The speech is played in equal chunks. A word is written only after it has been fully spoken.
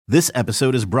This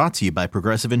episode is brought to you by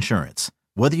Progressive Insurance.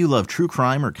 Whether you love true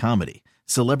crime or comedy,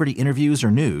 celebrity interviews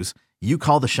or news, you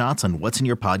call the shots on what's in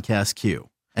your podcast queue.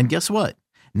 And guess what?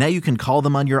 Now you can call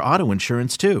them on your auto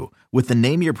insurance too with the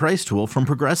Name Your Price tool from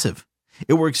Progressive.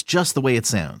 It works just the way it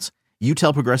sounds. You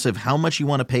tell Progressive how much you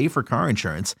want to pay for car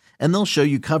insurance, and they'll show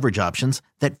you coverage options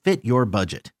that fit your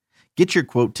budget. Get your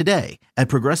quote today at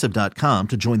Progressive.com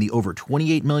to join the over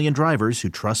 28 million drivers who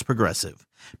trust Progressive.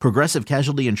 Progressive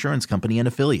Casualty Insurance Company and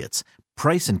Affiliates.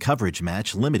 Price and coverage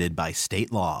match limited by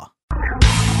state law.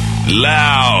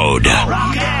 Loud.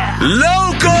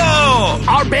 Local.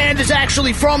 Our band is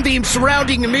actually from the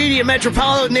surrounding immediate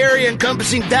metropolitan area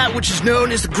encompassing that which is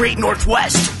known as the Great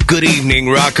Northwest. Good evening,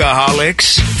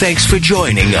 Rockaholics. Thanks for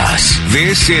joining us.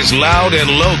 This is Loud and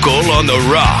Local on The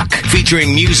Rock,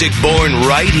 featuring music born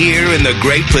right here in the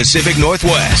Great Pacific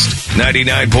Northwest.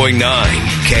 99.9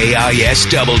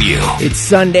 KISW. It's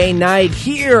Sunday night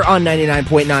here on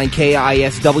 99.9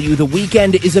 KISW. The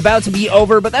weekend is about to be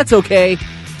over, but that's okay,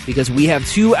 because we have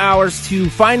 2 hours to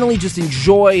finally just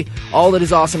enjoy all that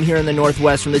is awesome here in the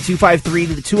Northwest, from the 253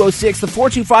 to the 206, the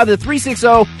 425 to the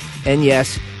 360, and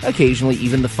yes, occasionally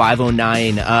even the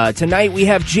 509. Tonight we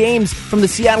have James from the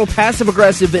Seattle Passive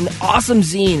Aggressive, an awesome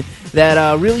zine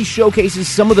that really showcases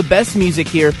some of the best music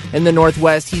here in the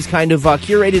Northwest. He's kind of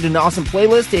curated an awesome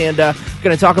playlist, and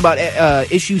going to talk about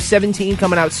issue 17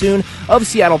 coming out soon of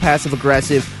Seattle Passive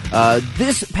Aggressive.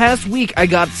 This past week I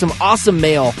got some awesome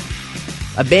mail.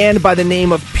 A band by the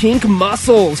name of Pink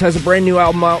Muscles has a brand new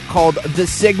album out called The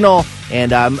Signal,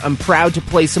 and I'm proud to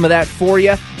play some of that for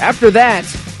you. After that,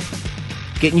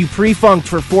 getting you pre-funked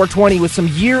for 420 with some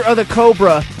Year of the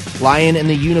Cobra, Lion and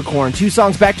the Unicorn. 2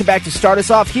 songs back-to-back to start us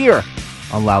off here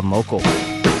on Loud and Local.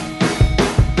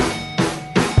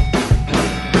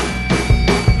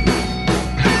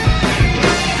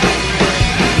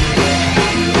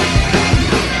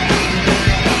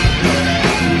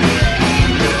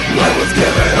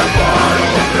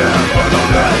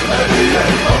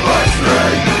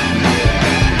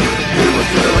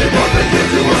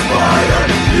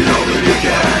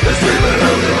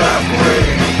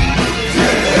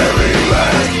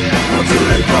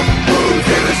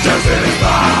 Just in his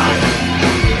mind.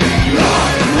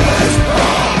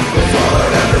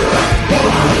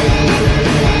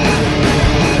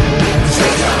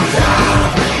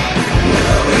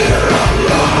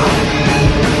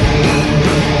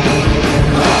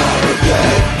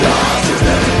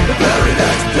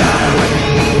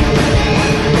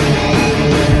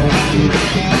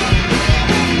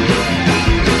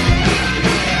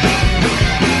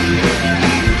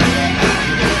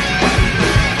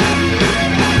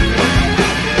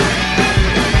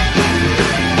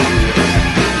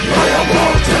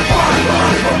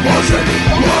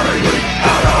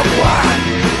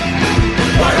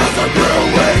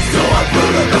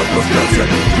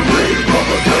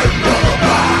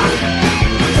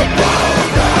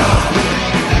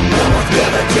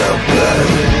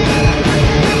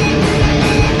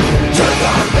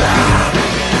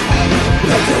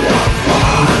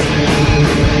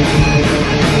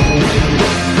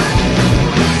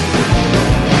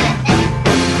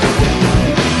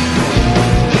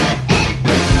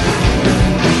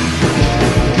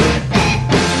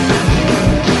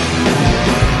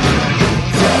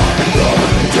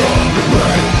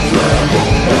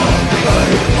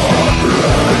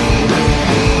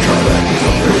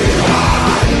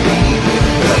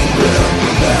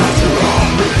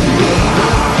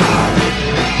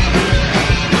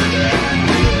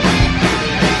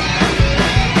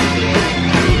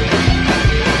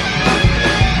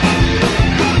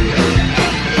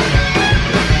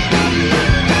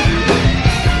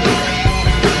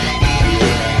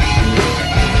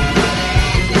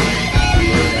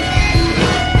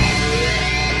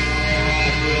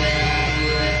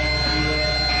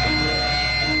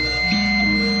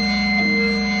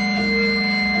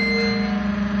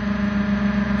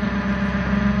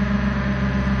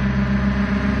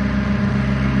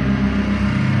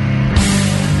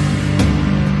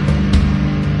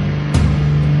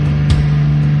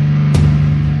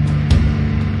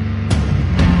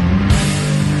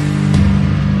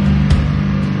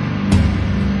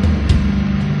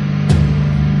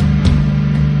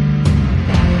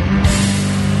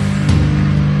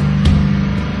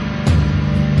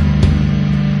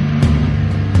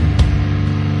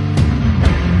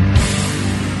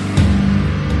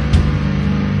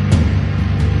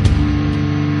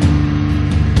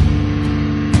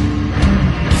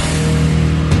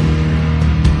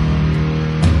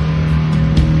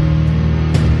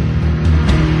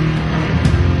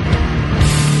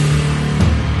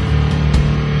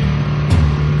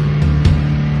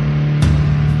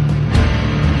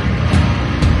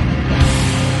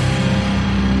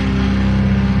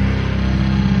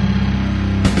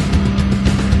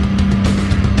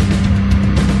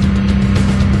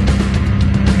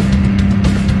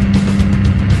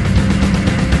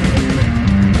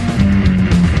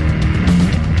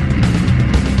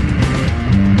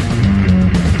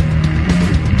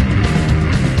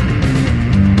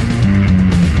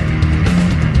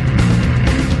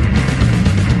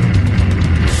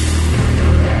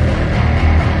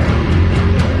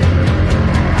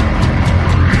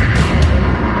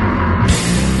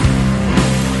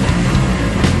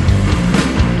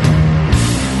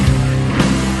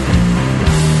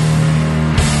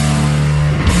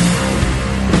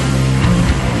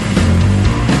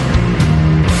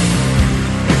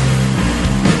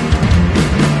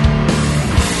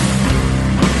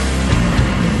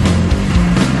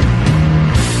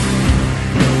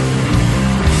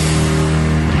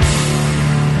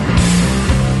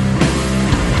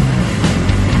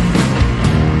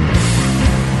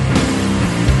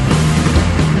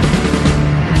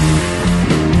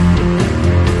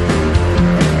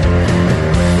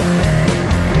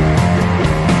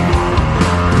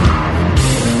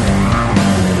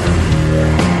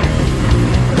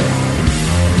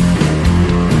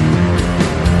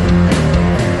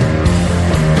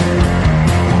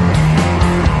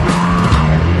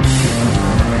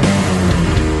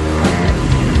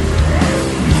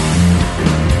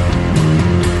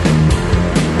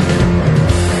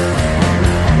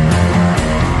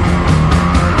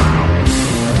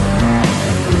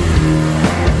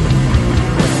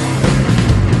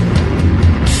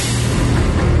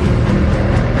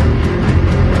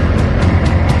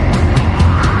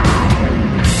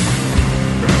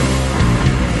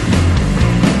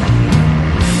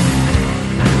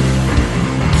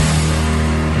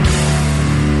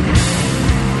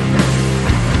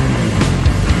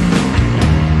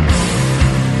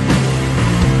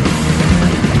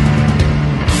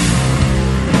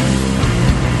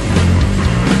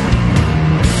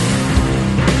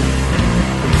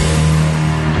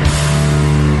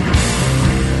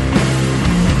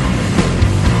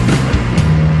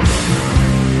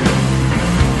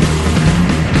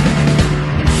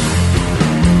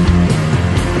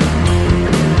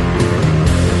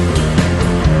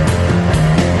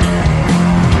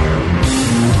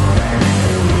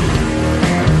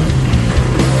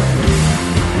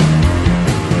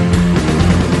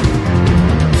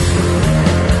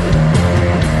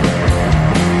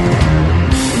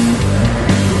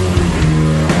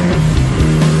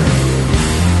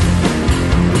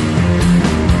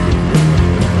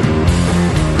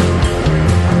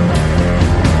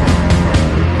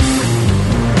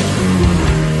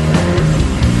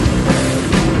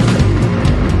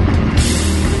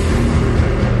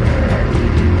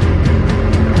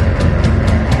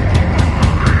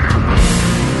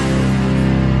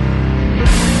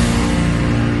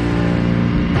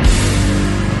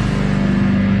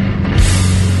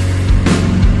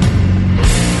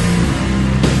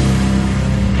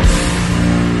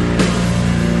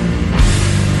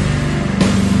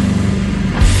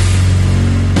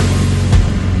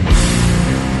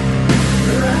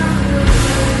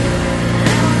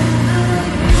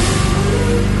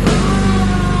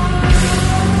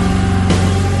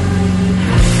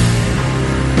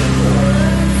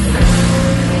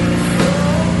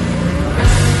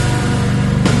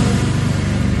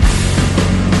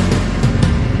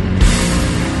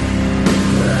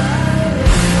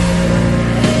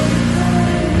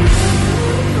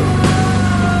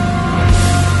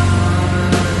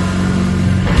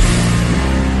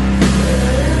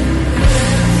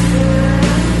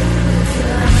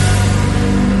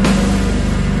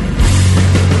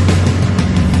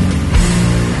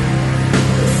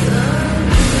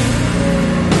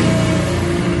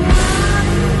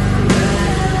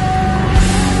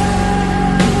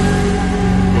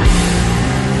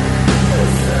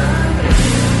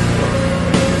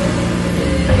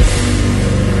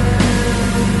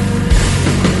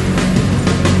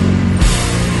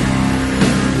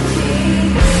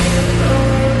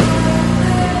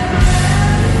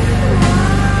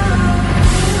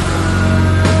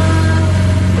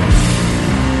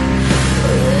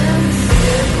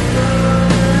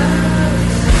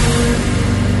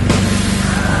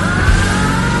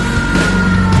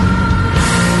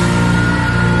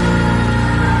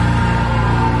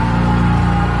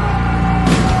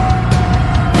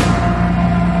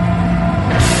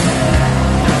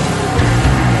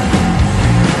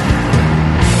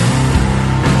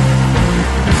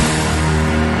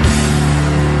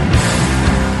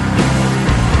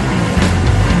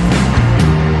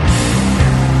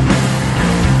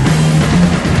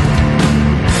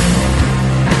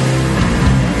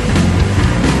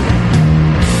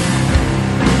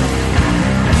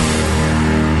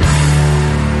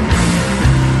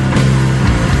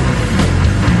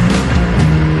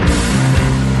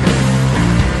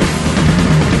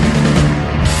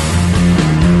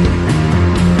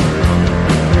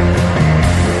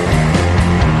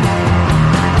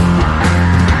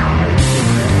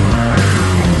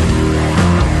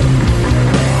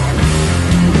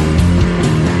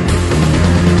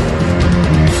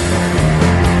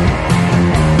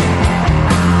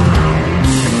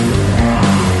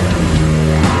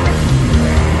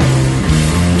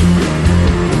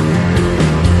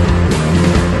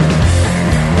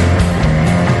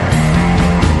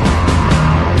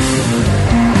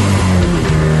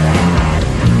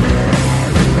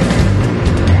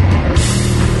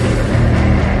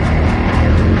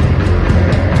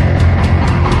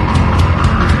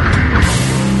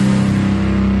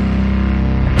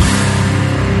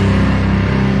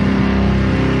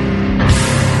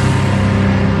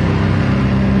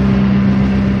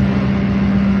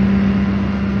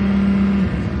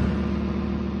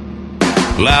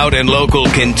 Loud and Local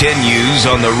continues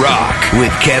on The Rock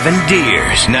with Kevin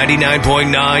Deers,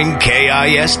 99.9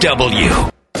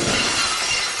 KISW.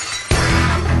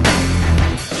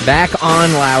 Back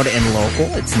on Loud and Local.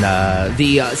 It's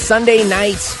the Sunday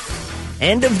night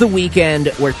end of the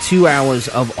weekend. We're 2 hours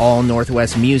of all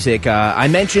Northwest music. I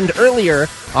mentioned earlier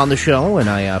on the show when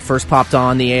I first popped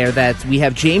on the air that we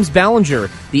have James Ballinger,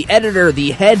 the editor,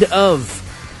 the head of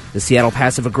the Seattle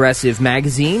Passive Aggressive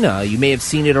magazine. You may have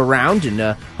seen it around, and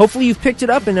hopefully you've picked it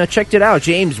up and checked it out.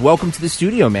 James, welcome to the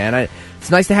studio, man.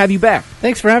 It's nice to have you back.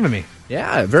 Thanks for having me.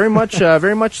 Yeah, very much,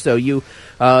 very much so. You've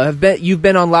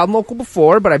been on Loud and Local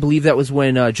before, but I believe that was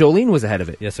when Jolene was ahead of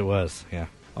it. Yes, it was. Yeah.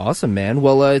 Awesome, man.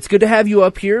 Well, it's good to have you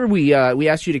up here. We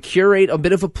asked you to curate a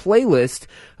bit of a playlist,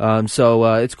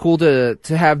 so it's cool to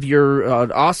have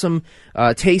your awesome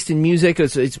taste in music.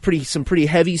 It's some pretty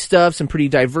heavy stuff, some pretty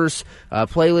diverse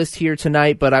playlist here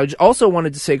tonight. But I also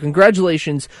wanted to say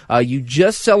congratulations. You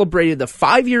just celebrated the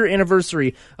 5-year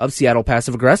anniversary of Seattle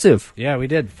Passive Aggressive. Yeah, we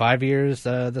did 5 years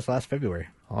this last February.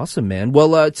 Awesome, man.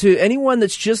 Well, to anyone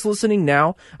that's just listening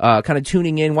now, kind of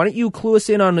tuning in, why don't you clue us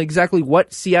in on exactly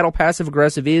what Seattle Passive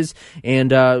Aggressive is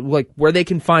and like where they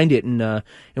can find it and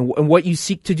what you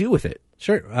seek to do with it?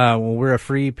 Sure. Well, we're a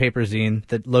free paper zine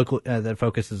that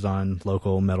focuses on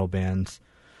local metal bands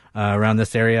around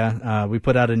this area. We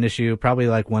put out an issue probably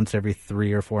like once every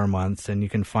 3 or 4 months, and you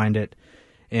can find it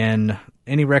in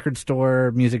any record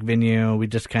store, music venue. We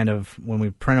just kind of, when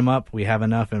we print them up, we have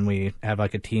enough, and we have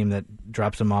like a team that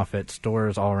drops them off at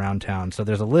stores all around town. So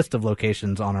there's a list of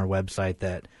locations on our website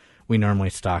that we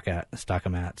normally stock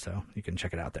them at, so you can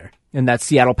check it out there. And that's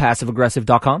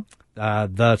SeattlePassiveAggressive.com?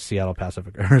 The Seattle Passive,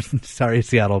 the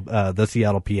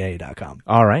SeattlePA.com.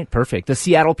 All right, perfect. The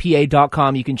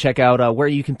SeattlePA.com. You can check out where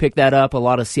you can pick that up. A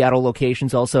lot of Seattle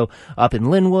locations, also up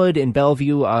in Linwood, in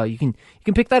Bellevue. You can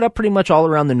pick that up pretty much all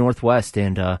around the Northwest,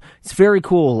 and it's very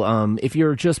cool. If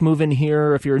you're just moving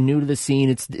here, if you're new to the scene,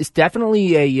 it's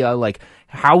definitely a like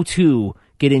how to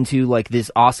get into like this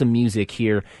awesome music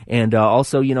here. And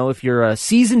also, if you're a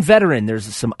seasoned veteran,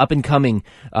 there's some up and coming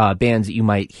bands that you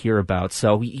might hear about.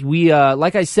 So we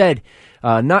like I said,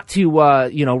 not to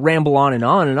ramble on and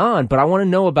on and on, but I want to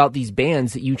know about these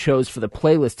bands that you chose for the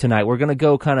playlist tonight. We're gonna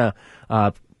go kind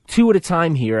of 2 at a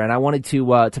time here, and I wanted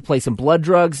to play some Blood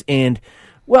Drugs and,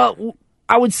 well,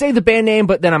 I would say the band name,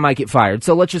 but then I might get fired.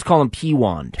 So let's just call them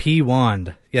P-Wand.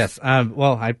 P-Wand, yes.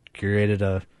 Well, I curated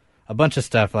a bunch of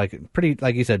stuff, like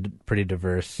you said, pretty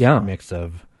diverse mix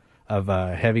of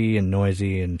heavy and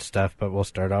noisy and stuff. But we'll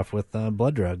start off with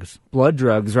Blood Drugs. Blood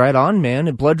Drugs, right on,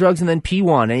 man. Blood Drugs and then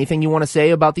P1. Anything you want to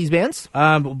say about these bands?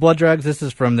 Blood Drugs, this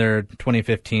is from their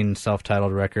 2015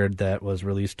 self-titled record that was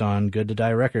released on Good to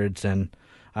Die Records, and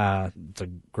it's a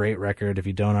great record. If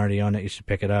you don't already own it, you should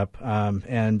pick it up.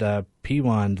 And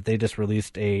P1, they just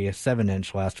released a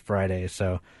 7-inch last Friday,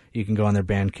 so you can go on their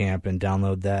Bandcamp and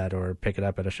download that or pick it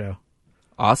up at a show.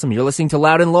 Awesome. You're listening to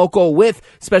Loud and Local with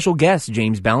special guest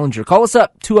James Ballinger. Call us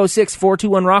up,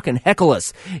 206-421-ROCK, and heckle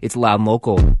us. It's Loud and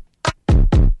Local.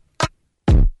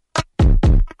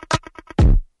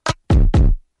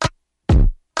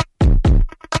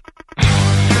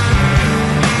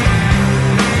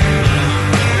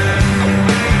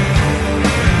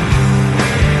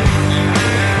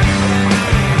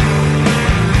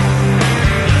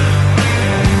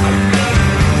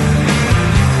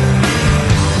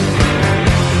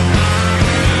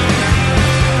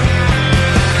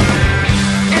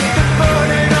 It's the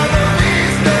burning of the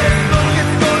leaves, there's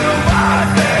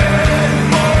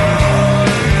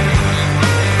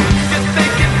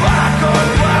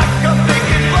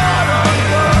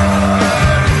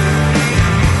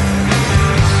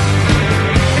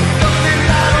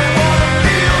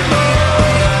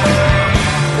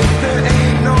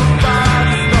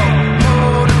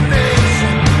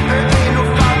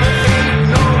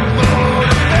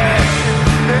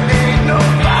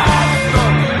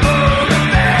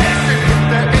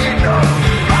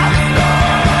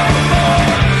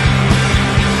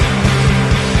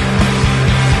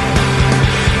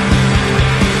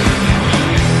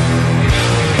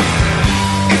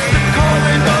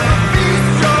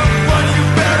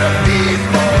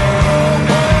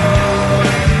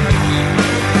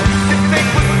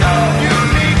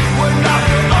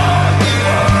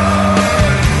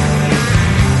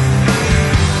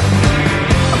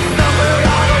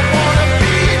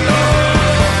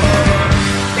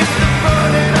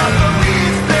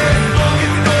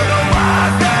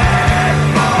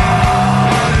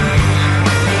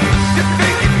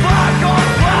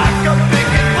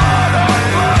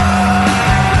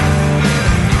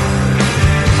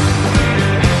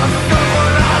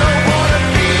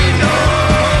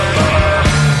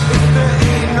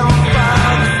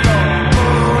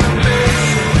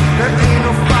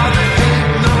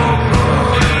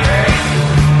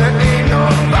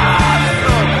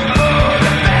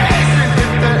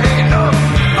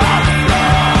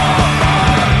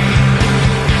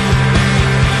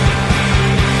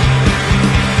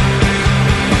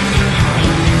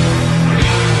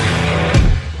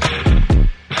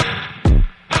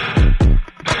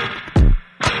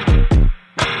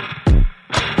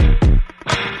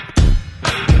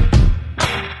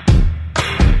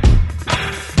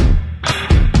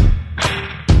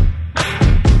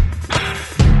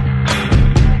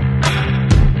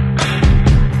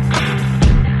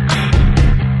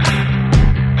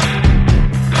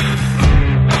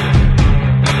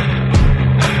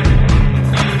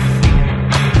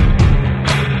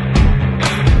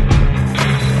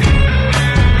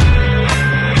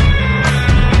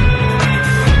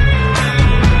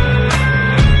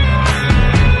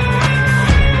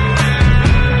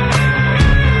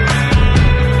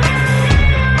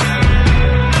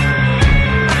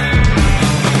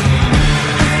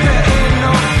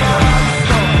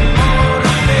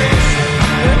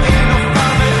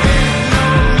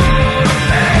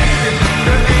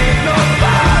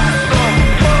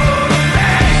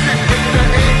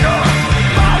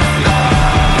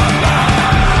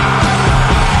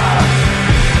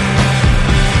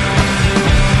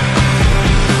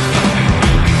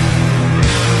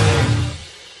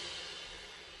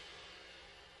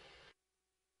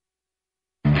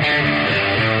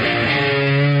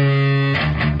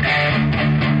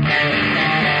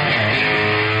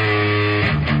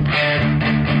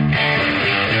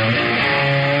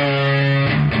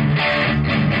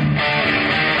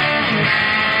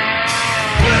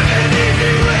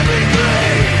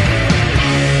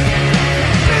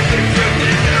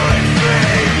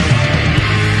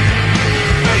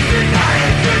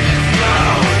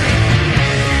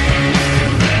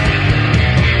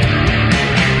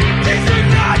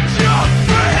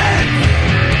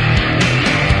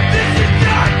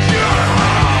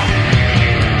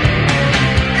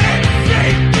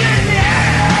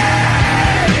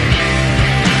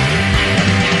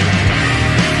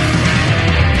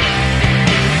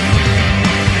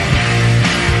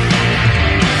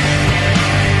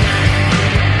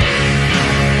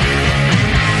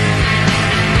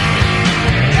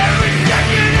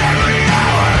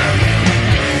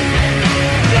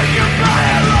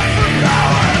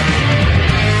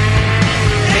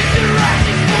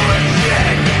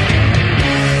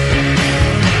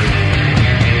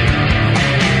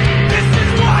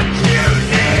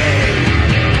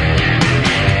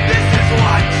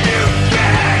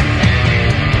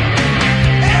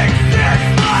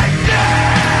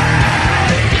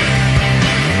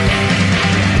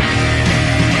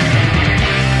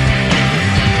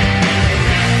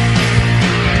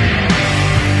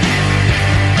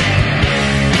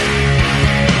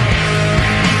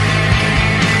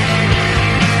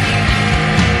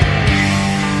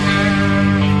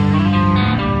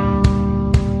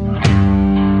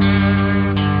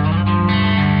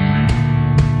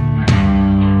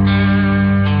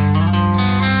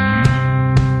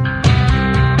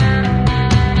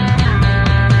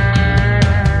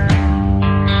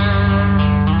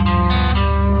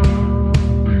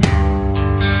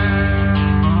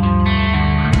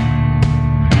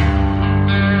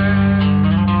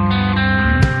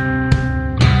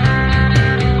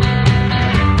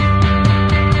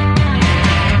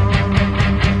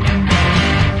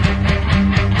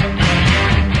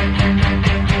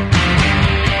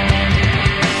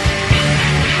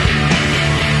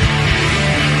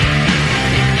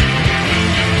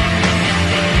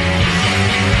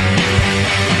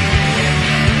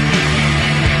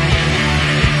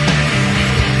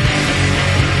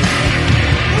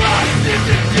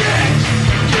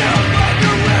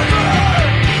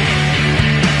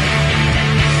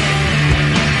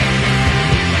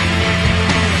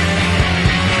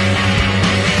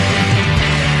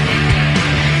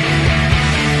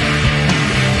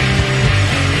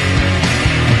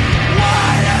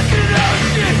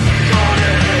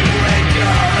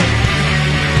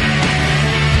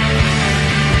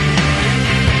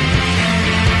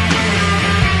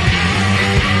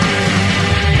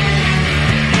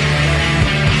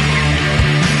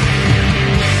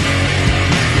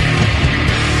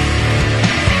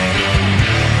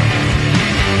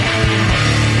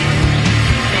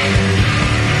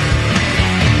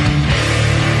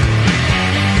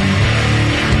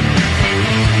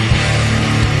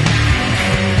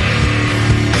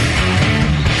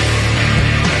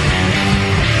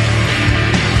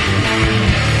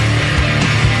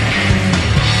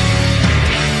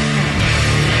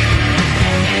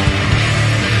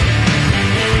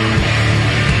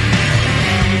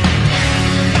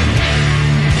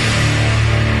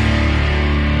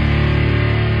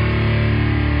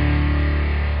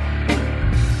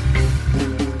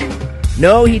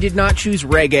No, he did not choose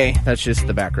reggae. That's just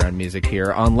the background music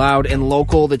here on Loud and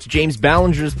Local. That's James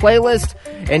Ballinger's playlist,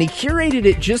 and he curated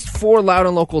it just for Loud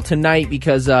and Local tonight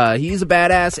because he's a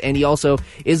badass, and he also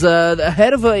is the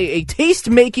head of a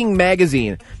taste-making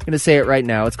magazine. I'm going to say it right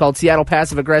now. It's called Seattle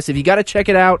Passive Aggressive. You got to check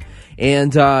it out.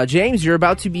 And James, you're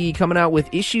about to be coming out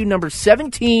with issue number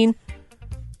 17,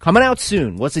 coming out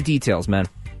soon. What's the details, man?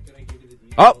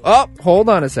 Oh, hold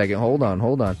on a second. Hold on.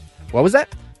 What was that?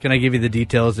 Can I give you the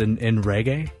details in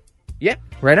reggae? Yeah,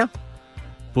 right now.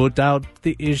 Put out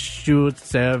the issue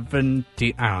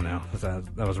 17. I don't know.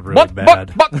 That was really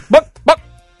bad.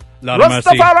 Lord of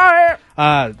mercy.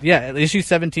 Yeah, issue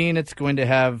 17, it's going to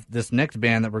have this next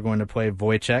band that we're going to play,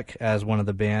 Wojciech, as one of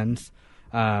the bands.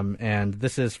 And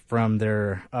this is from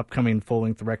their upcoming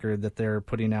full-length record that they're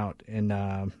putting out in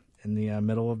the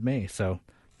middle of May. So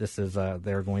this is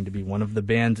they're going to be one of the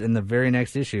bands in the very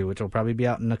next issue, which will probably be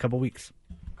out in a couple weeks.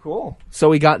 Cool. So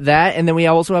we got that, and then we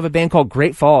also have a band called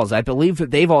Great Falls. I believe that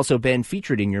they've also been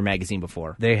featured in your magazine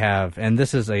before. They have, and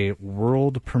this is a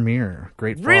world premiere.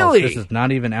 Great Falls. Really? This is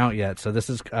not even out yet. So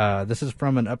this is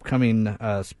from an upcoming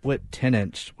split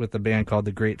 10-inch with a band called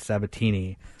the Great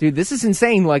Sabatini. Dude, this is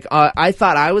insane. Like, I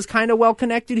thought I was kind of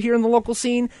well-connected here in the local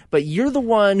scene, but you're the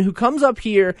one who comes up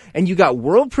here, and you got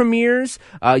world premieres,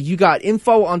 you got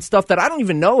info on stuff that I don't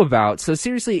even know about. So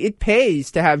seriously, it pays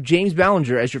to have James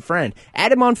Ballinger as your friend.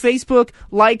 Add him on Facebook,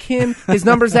 like him. His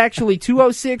number's actually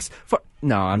 206.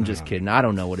 No, I'm just kidding. I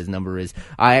don't know what his number is.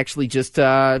 I actually just,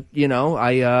 actually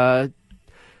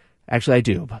I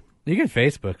do. But you can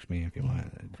Facebook me if you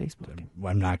want. Facebook.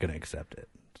 I'm not going to accept it.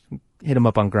 Hit him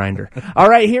up on Grindr. All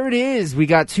right, here it is. We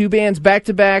got two bands back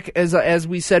to back. As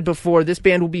we said before, this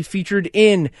band will be featured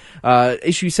in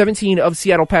issue 17 of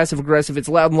Seattle Passive Aggressive. It's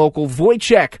Loud and Local.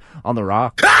 Wojciech on the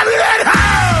Rock. I'm living at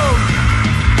home.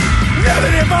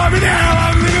 Nothing for me now.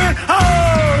 I'm living at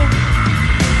home.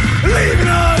 Leaving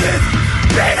all this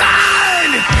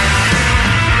behind.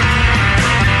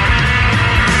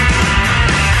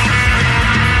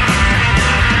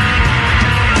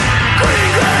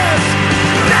 Green grass.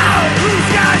 No. Blue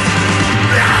skies.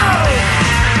 No.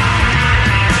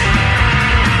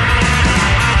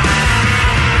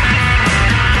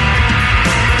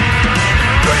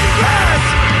 Green grass.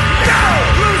 No.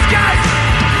 Blue skies.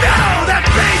 No. That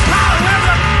baseball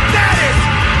weather. That is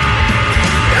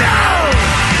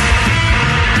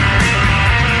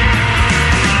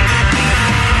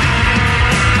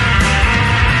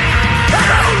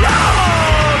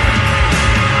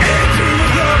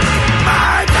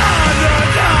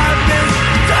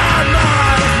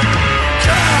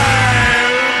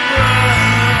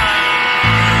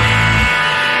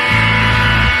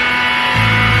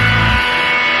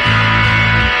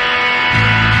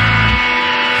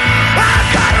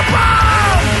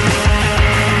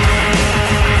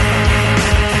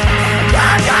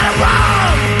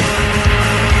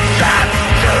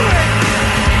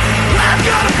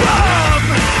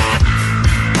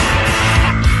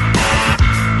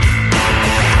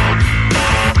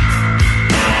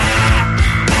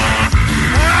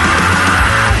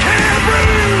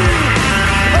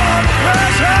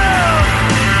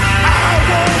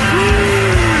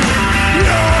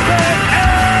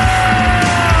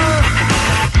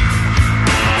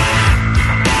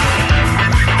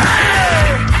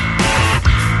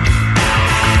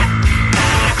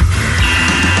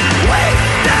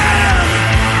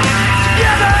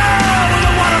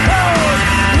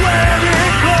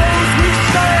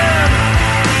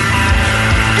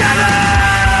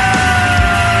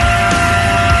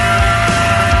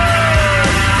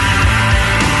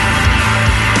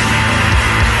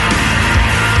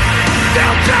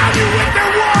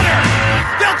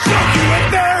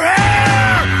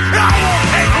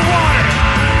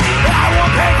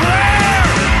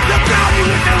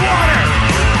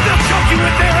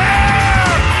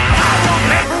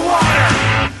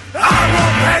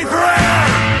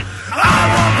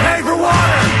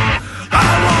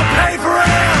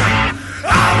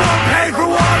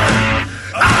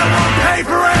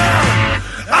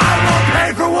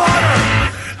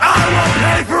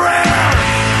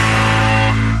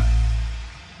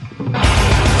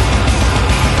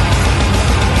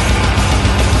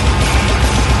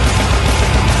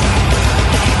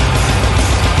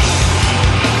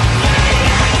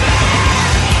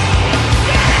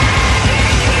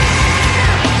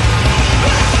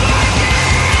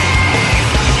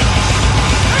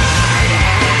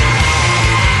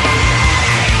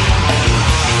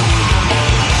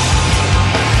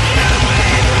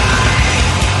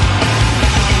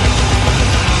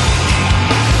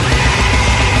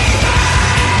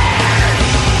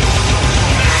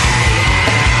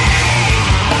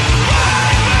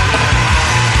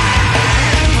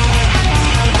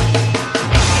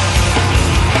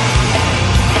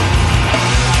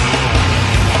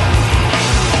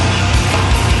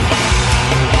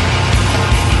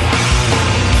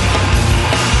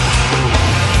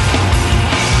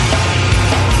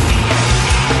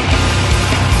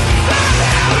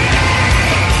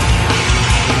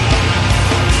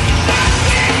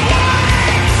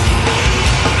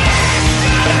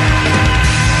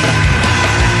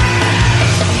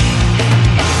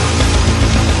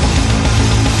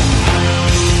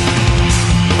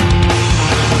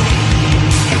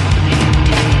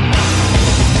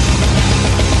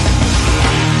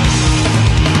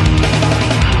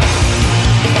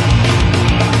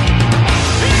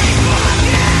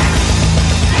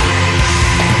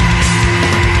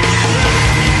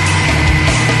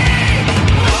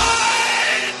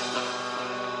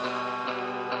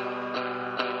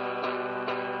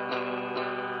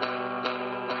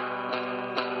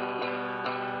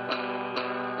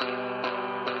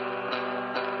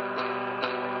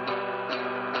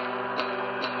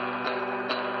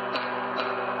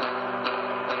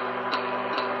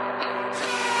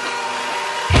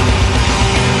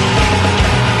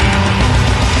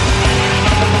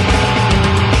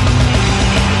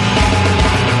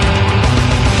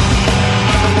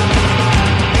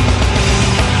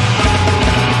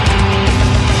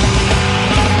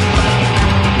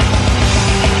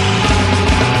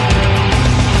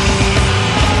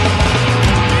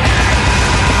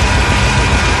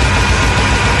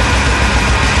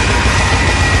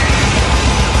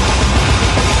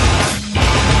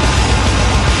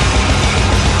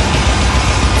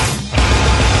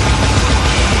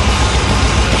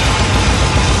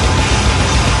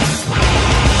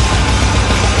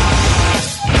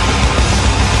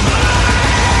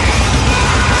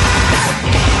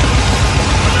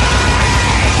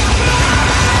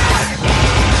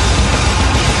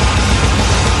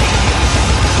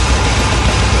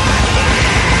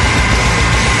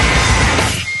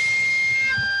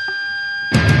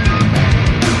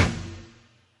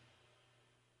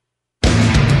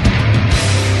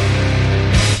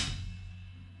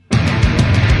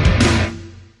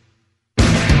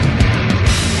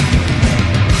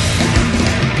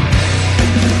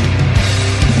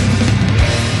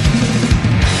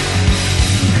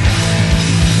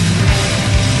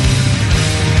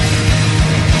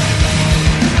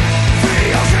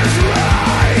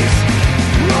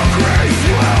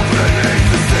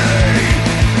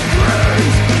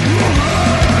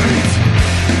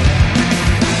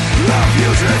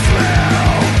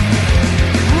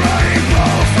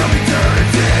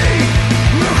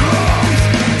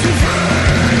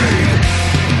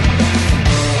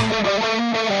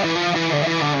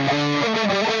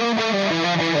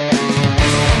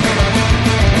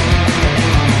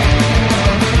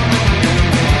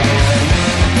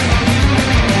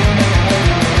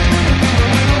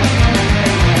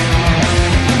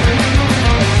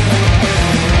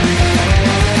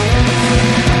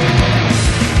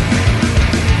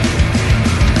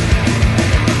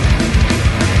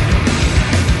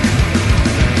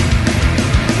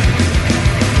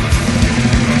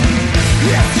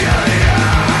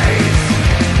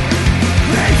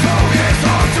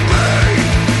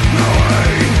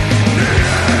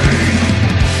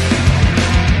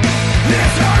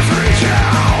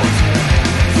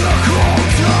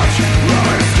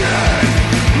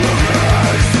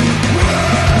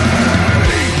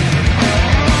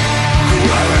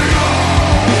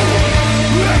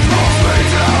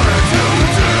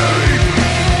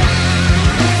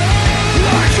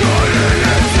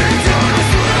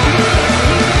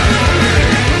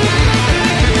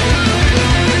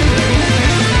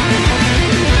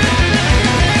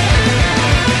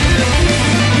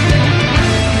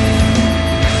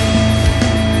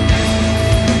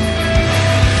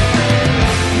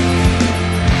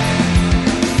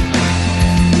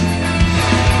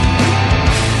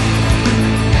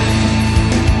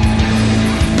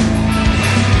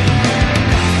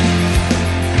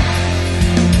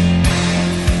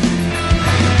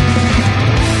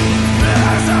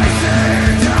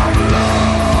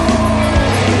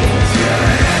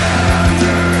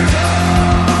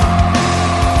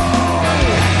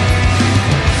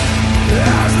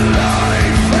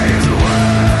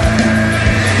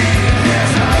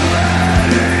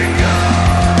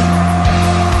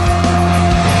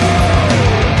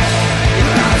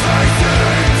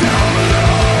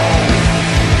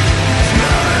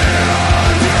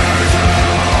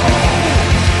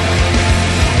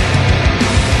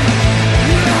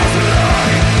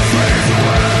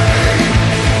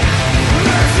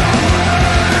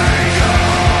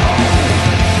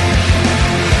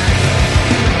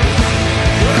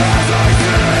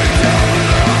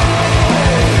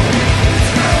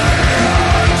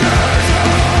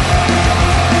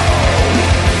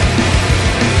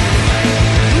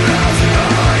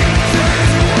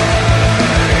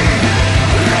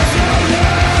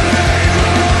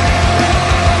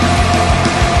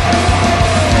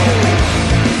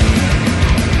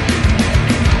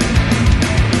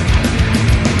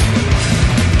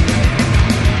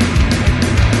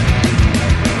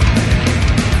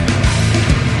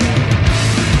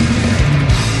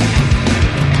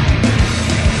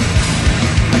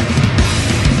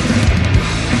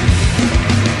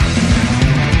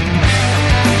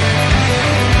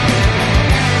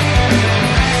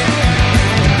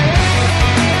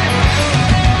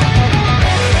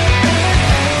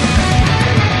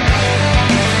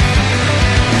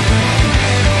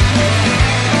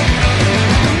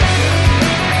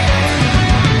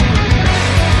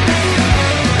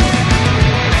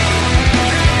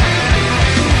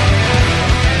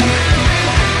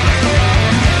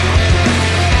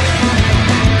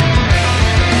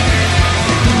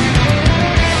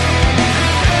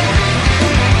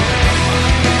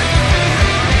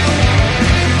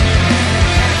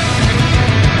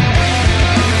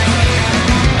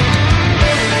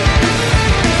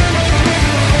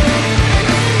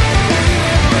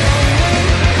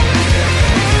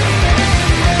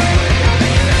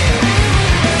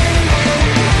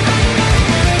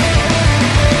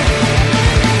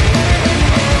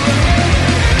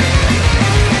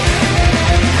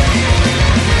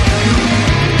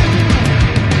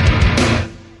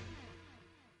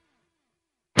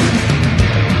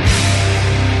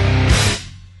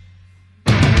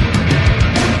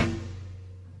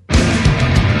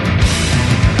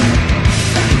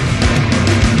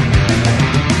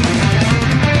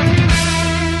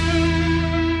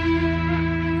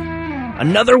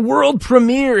Another world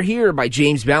premiere here by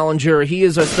James Ballinger. He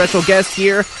is a special guest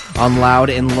here on Loud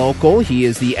and Local. He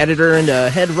is the editor and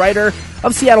head writer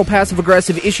of Seattle Passive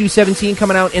Aggressive issue 17,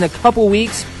 coming out in a couple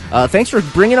weeks. Thanks for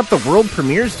bringing up the world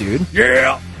premieres, dude.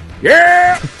 Yeah.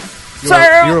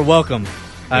 You're welcome.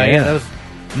 Yeah, that was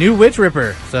new Witch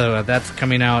Ripper. So that's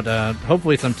coming out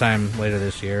hopefully sometime later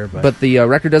this year. But the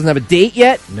record doesn't have a date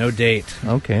yet? No date.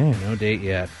 Okay. No date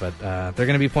yet. But they're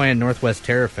going to be playing Northwest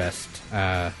Terror Fest.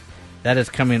 That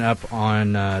is coming up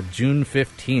on June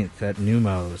 15th at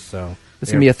Numos. So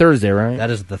it's going to be a Thursday, right? That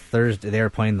is the Thursday. They are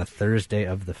playing the Thursday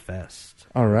of the fest.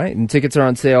 All right, and tickets are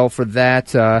on sale for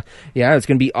that. Yeah, it's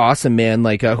going to be awesome, man.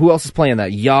 Like, who else is playing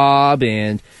that? Yob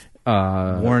and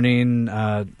Warning,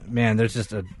 man. There's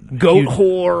just a Goat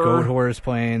Whore. Goat Whore is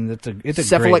playing. It's a great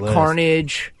Cephalic list.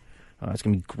 Carnage. It's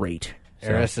going to be great.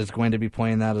 Eris is going to be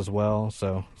playing that as well,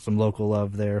 so some local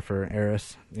love there for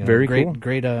Eris. Very great, cool.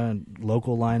 Great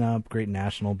local lineup, great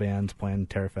national bands playing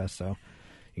Terrafest, so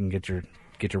you can get your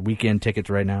weekend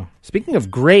tickets right now. Speaking of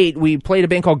great, we played a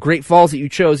band called Great Falls that you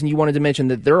chose, and you wanted to mention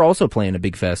that they're also playing a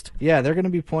big fest. Yeah, they're going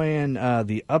to be playing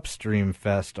the Upstream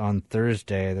Fest on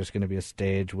Thursday. There's going to be a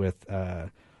stage with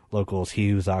locals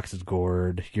Hughes, Ox's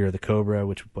Gourd, Year of the Cobra,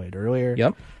 which we played earlier.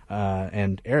 Yep.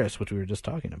 And Eris, which we were just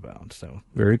talking about. So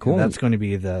very cool. That's going to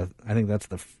be I think that's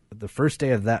the first day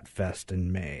of that fest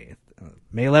in May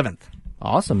 11th.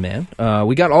 Awesome, man.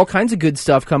 We got all kinds of good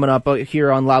stuff coming up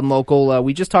here on Loud and Local.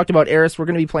 We just talked about Eris. We're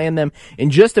going to be playing them in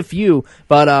just a few.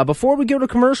 But before we go to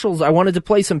commercials, I wanted to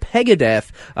play some Pegadeth.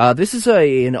 This is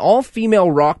an all-female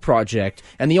rock project.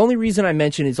 And the only reason I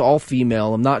mention it's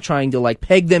all-female, I'm not trying to,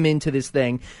 peg them into this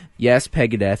thing. Yes,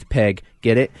 Pegadeth, Peg,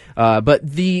 get it? But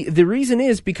the reason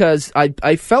is because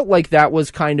I felt like that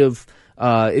was kind of,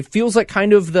 it feels like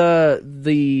kind of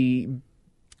the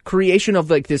creation of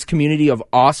this community of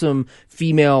awesome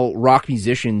female rock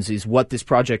musicians is what this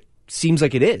project seems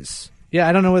like it is. Yeah,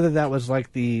 I don't know whether that was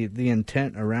the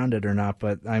intent around it or not,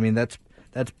 but I mean that's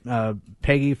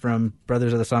Peggy from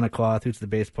Brothers of the Sonic Cloth, who's the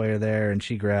bass player there, and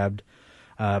she grabbed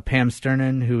Pam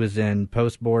Sternen, who is in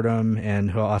Postmortem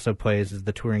and who also plays as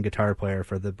the touring guitar player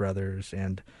for the Brothers,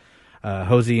 and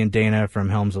Hosey and Dana from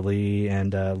Helms Ali,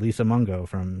 and Lisa Mungo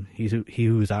from He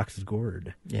Who's Ox's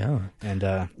Gourd. Yeah. And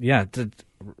it's a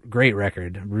great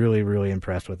record. Really, really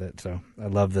impressed with it. So I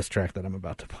love this track that I'm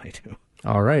about to play too.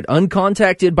 All right.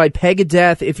 Uncontacted by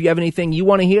Pegadeth. If you have anything you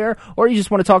want to hear or you just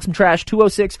want to talk some trash,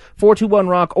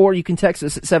 206-421-ROCK, or you can text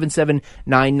us at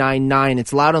 77999.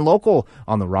 It's Loud and Local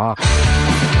on The Rock.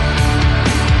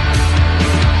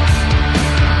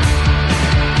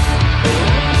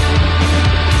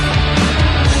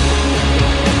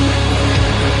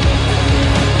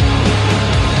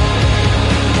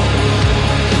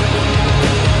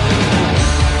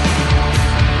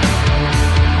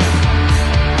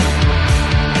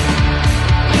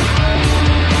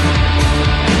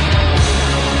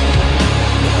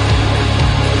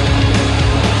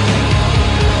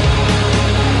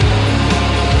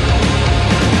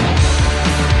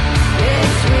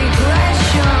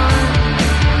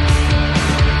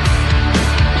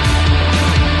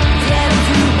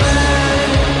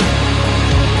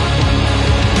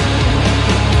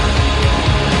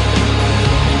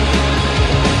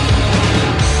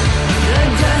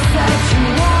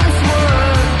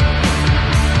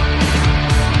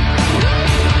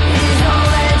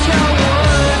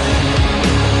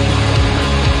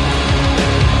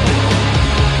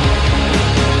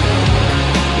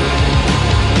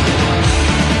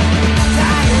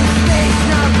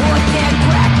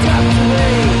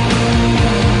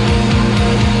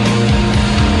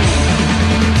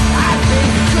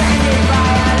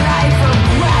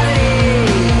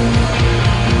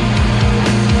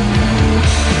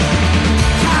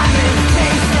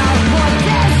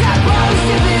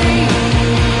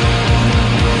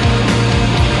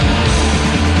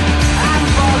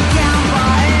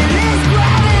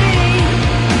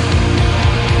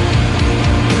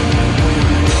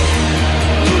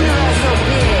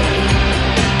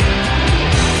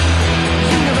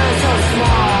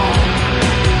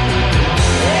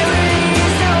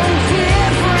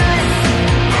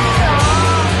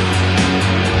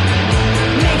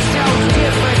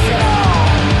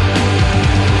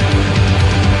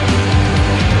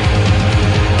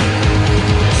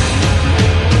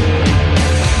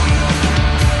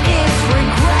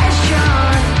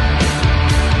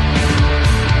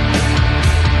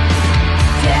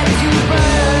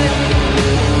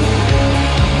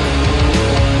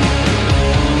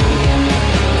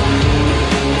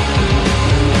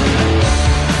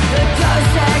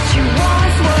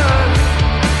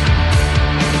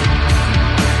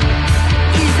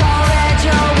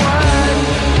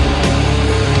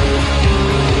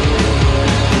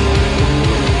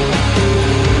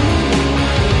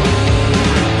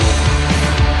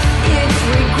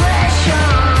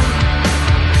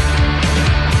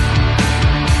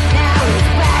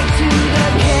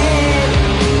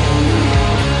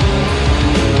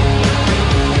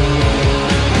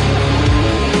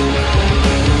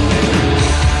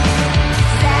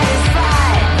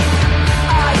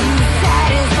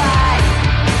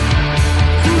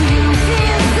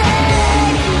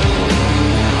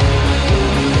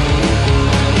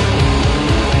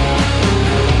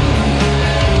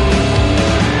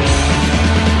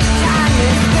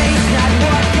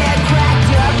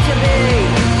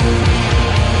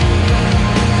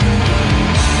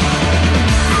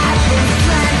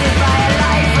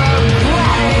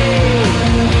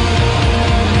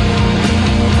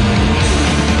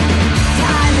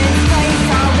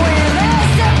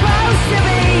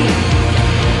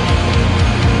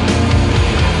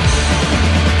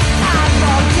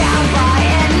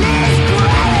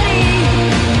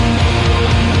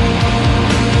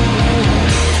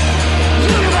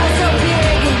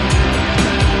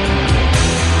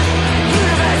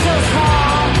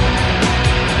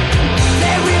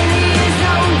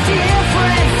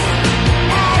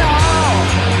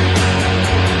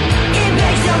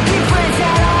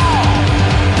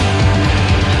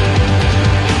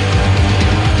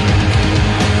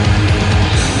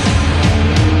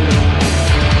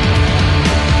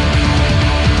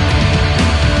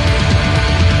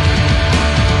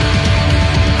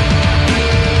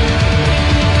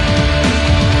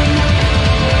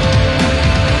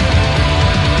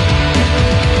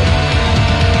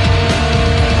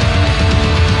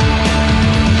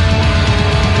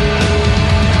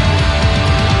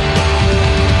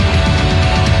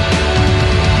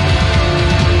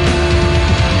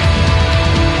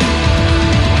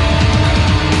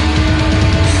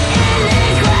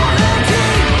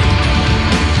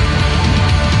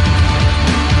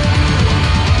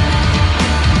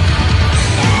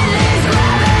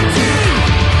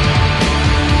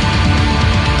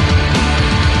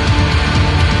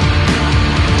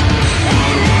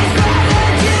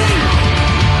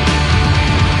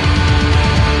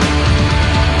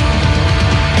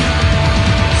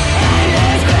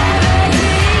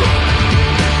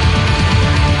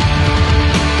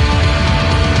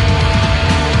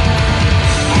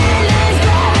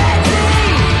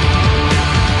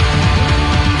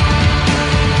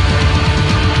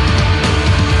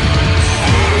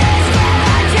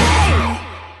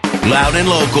 Loud and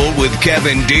Local with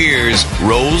Kevin Deers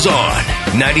rolls on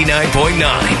 99.9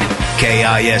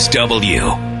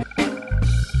 KISW.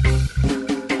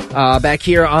 Back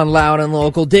here on Loud and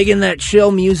Local, digging that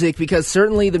chill music, because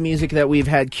certainly the music that we've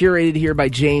had curated here by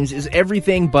James is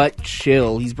everything but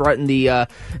chill. He's brought the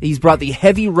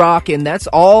heavy rock, and that's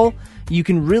all you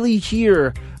can really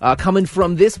hear coming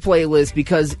from this playlist,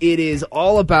 because it is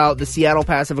all about the Seattle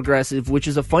Passive Aggressive, which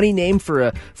is a funny name for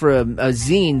a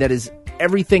zine that is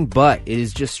everything but. It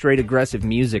is just straight aggressive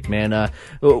music, man.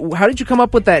 How did you come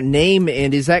up with that name,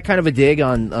 and is that kind of a dig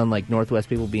on like Northwest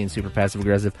people being super passive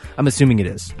aggressive? I'm assuming it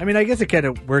is. I mean, I guess it kind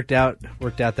of worked out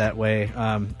that way.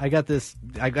 I got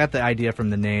the idea from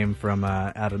the name from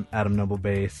Adam Noble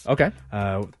Bass. Okay.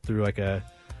 Through like a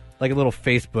little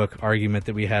Facebook argument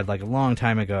that we had like a long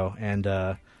time ago, and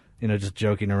just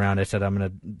joking around, I said I'm going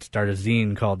to start a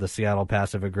zine called the Seattle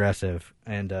Passive Aggressive,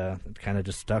 and it kind of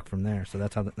just stuck from there. So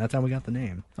that's how we got the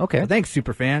name. Okay. Well, thanks,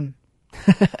 Superfan.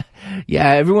 Yeah,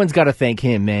 everyone's got to thank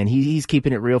him, man. He's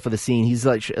keeping it real for the scene. He's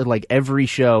like every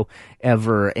show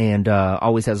ever, and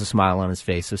always has a smile on his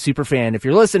face. So Superfan, if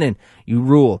you're listening, you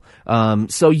rule.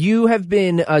 So you have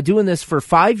been doing this for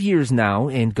 5 years now,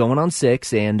 and going on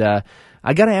 6, and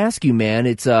I got to ask you, man,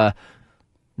 it's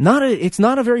not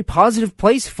a very positive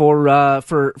place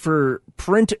for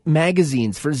print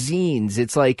magazines, for zines.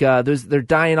 It's like they're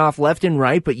dying off left and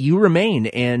right, but you remain.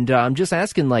 And I'm just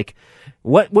asking, like,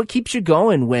 what keeps you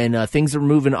going when things are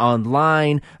moving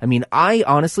online? I mean, I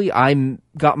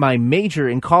got my major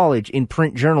in college in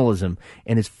print journalism,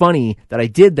 and it's funny that I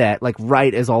did that like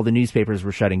right as all the newspapers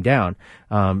were shutting down.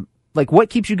 Like, what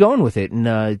keeps you going with it?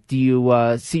 And do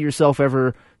you see yourself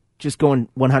ever just going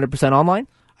 100% online?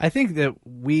 I think that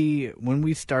when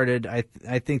we started, I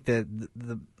think that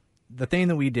the thing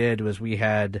that we did was we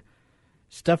had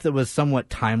stuff that was somewhat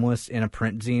timeless in a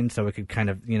print zine, so it could kind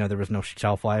of, there was no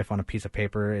shelf life on a piece of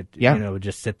paper. It would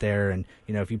just sit there, and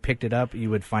if you picked it up, you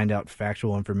would find out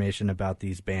factual information about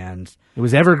these bands. It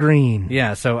was evergreen.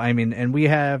 Yeah, so I mean, and we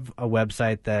have a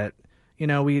website that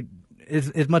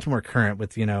is much more current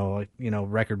with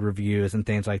record reviews and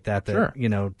things like that. That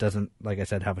sure. Doesn't, like I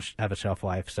said, have a shelf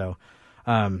life. So.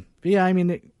 But yeah, I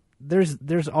mean,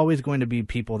 there's always going to be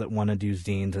people that want to do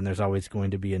zines, and there's always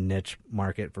going to be a niche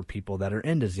market for people that are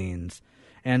into zines.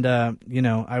 And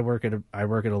I work at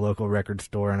a local record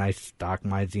store, and I stock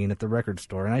my zine at the record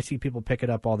store, and I see people pick it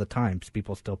up all the time.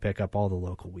 People still pick up all the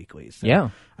local weeklies. So, yeah.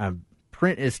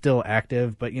 Print is still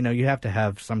active, but you have to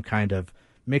have some kind of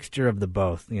mixture of the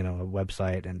both. A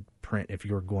website and print if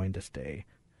you're going to stay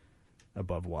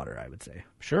above water, I would say.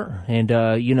 Sure. And,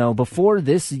 before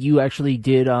this, you actually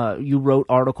did, you wrote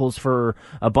articles for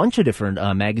a bunch of different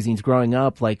magazines growing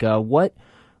up. Like, what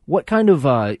kind of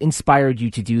inspired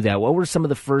you to do that? What were some of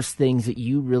the first things that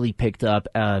you really picked up,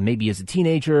 maybe as a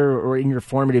teenager or in your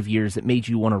formative years, that made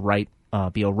you want to write,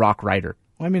 be a rock writer?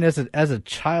 Well, I mean, as a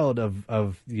child of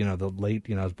the late,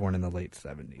 I was born in the late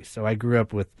 70s, so I grew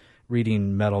up with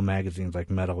reading metal magazines like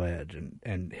Metal Edge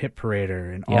and Hit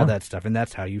Parader and all that stuff, and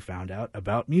that's how you found out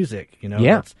about music.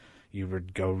 You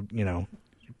would go, your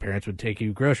parents would take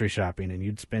you grocery shopping, and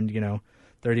you'd spend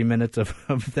 30 minutes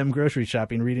of them grocery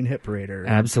shopping reading Hit Parader and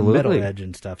absolutely Metal Edge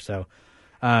and stuff. So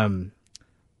that,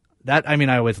 I mean,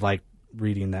 I always liked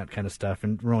reading that kind of stuff,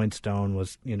 and Rolling Stone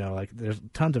was, there's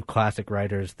tons of classic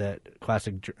writers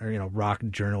rock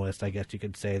journalists, I guess you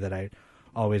could say, that I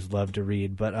always loved to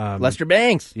read. But Lester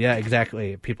Bangs. Yeah,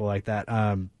 exactly. People like that.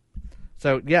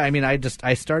 So yeah, I mean,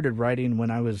 I started writing when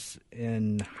I was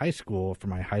in high school for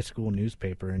my high school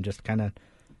newspaper, and just kind of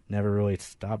never really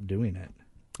stopped doing it.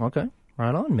 Okay.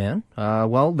 Right on, man.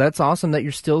 Well, that's awesome that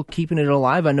you're still keeping it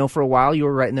alive. I know for a while you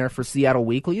were writing there for Seattle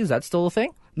Weekly. Is that still a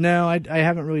thing? No, I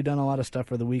haven't really done a lot of stuff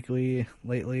for the Weekly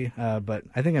lately, but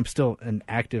I think I'm still an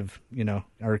active,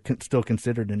 still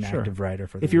considered an active writer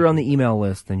for the If you're Weekly. on the email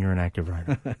list, then you're an active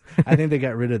writer. I think they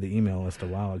got rid of the email list a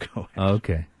while ago.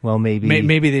 Okay. Well,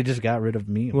 maybe they just got rid of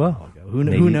me a while ago. Who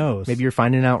knows? Maybe you're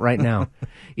finding out right now.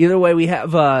 Either way, we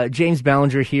have James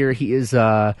Ballinger here. He is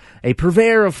a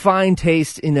purveyor of fine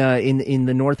taste in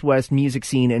the Northwest music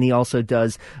scene, and he also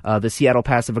does the Seattle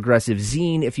Passive Aggressive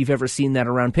zine. If you've ever seen that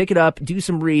around, pick it up, do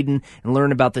some reading, and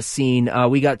learn about the scene.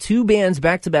 We got two bands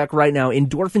back to back right now: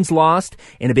 Endorphins Lost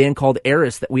and a band called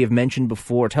Eris that we have mentioned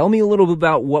before. Tell me a little bit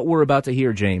about what we're about to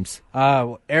hear, James.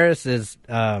 Eris is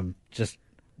just,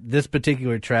 this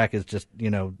particular track is just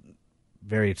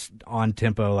very on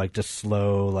tempo, like just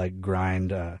slow, like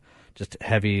grind, just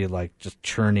heavy, like just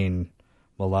churning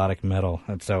melodic metal,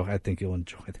 and so I think you'll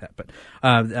enjoy that. But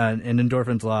and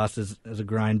Endorphins Lost is a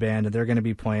grind band, and they're going to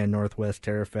be playing Northwest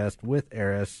Terror Fest with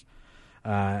Eris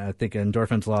I think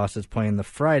Endorphins Lost is playing the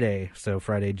Friday, so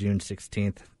Friday, June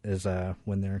 16th is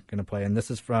when they're going to play. And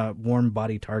this is Warm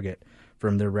Body Target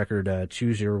from their record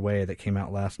Choose Your Way that came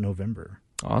out last November.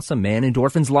 Awesome, man.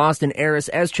 Endorphins Lost in Eris,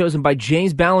 as chosen by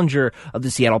James Ballinger of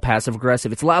the Seattle Passive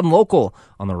Aggressive. It's Loud and Local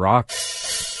on The Rock.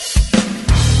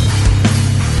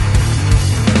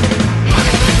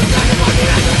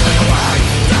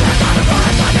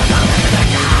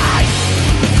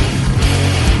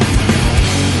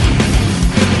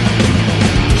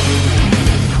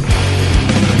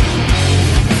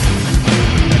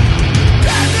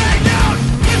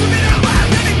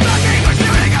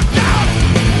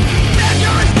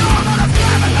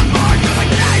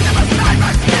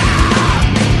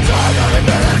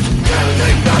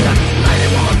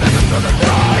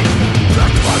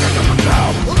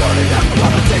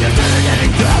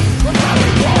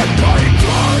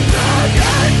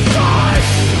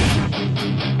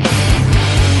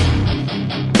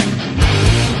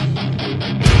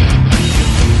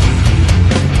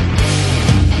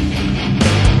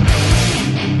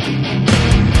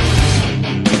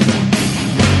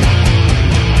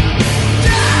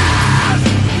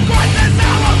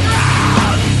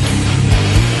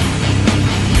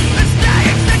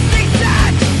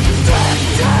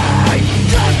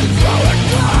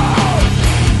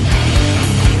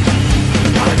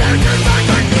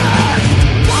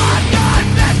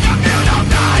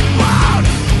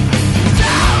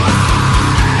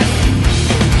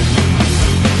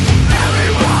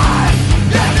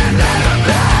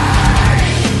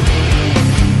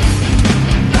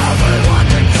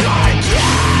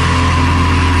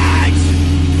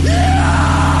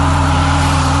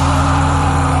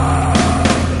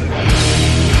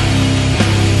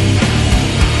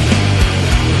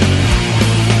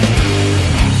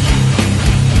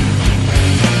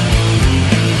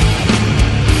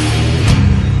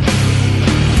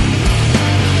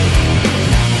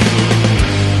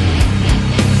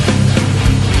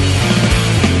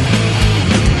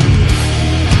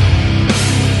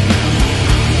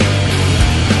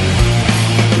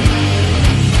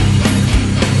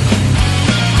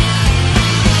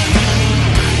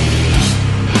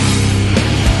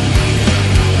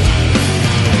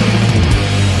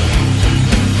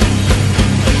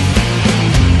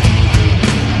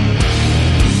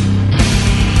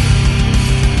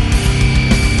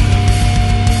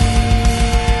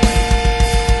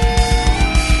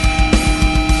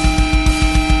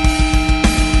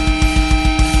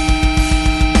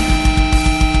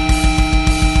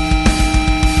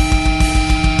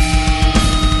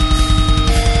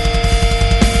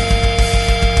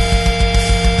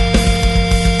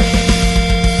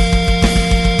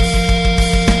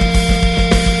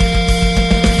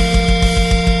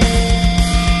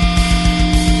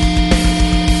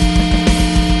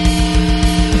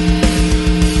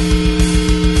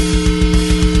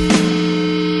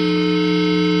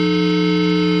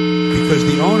 Because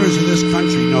the owners of this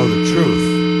country know the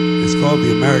truth. It's called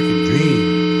the American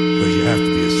dream, because you have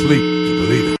to be asleep to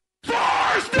believe it.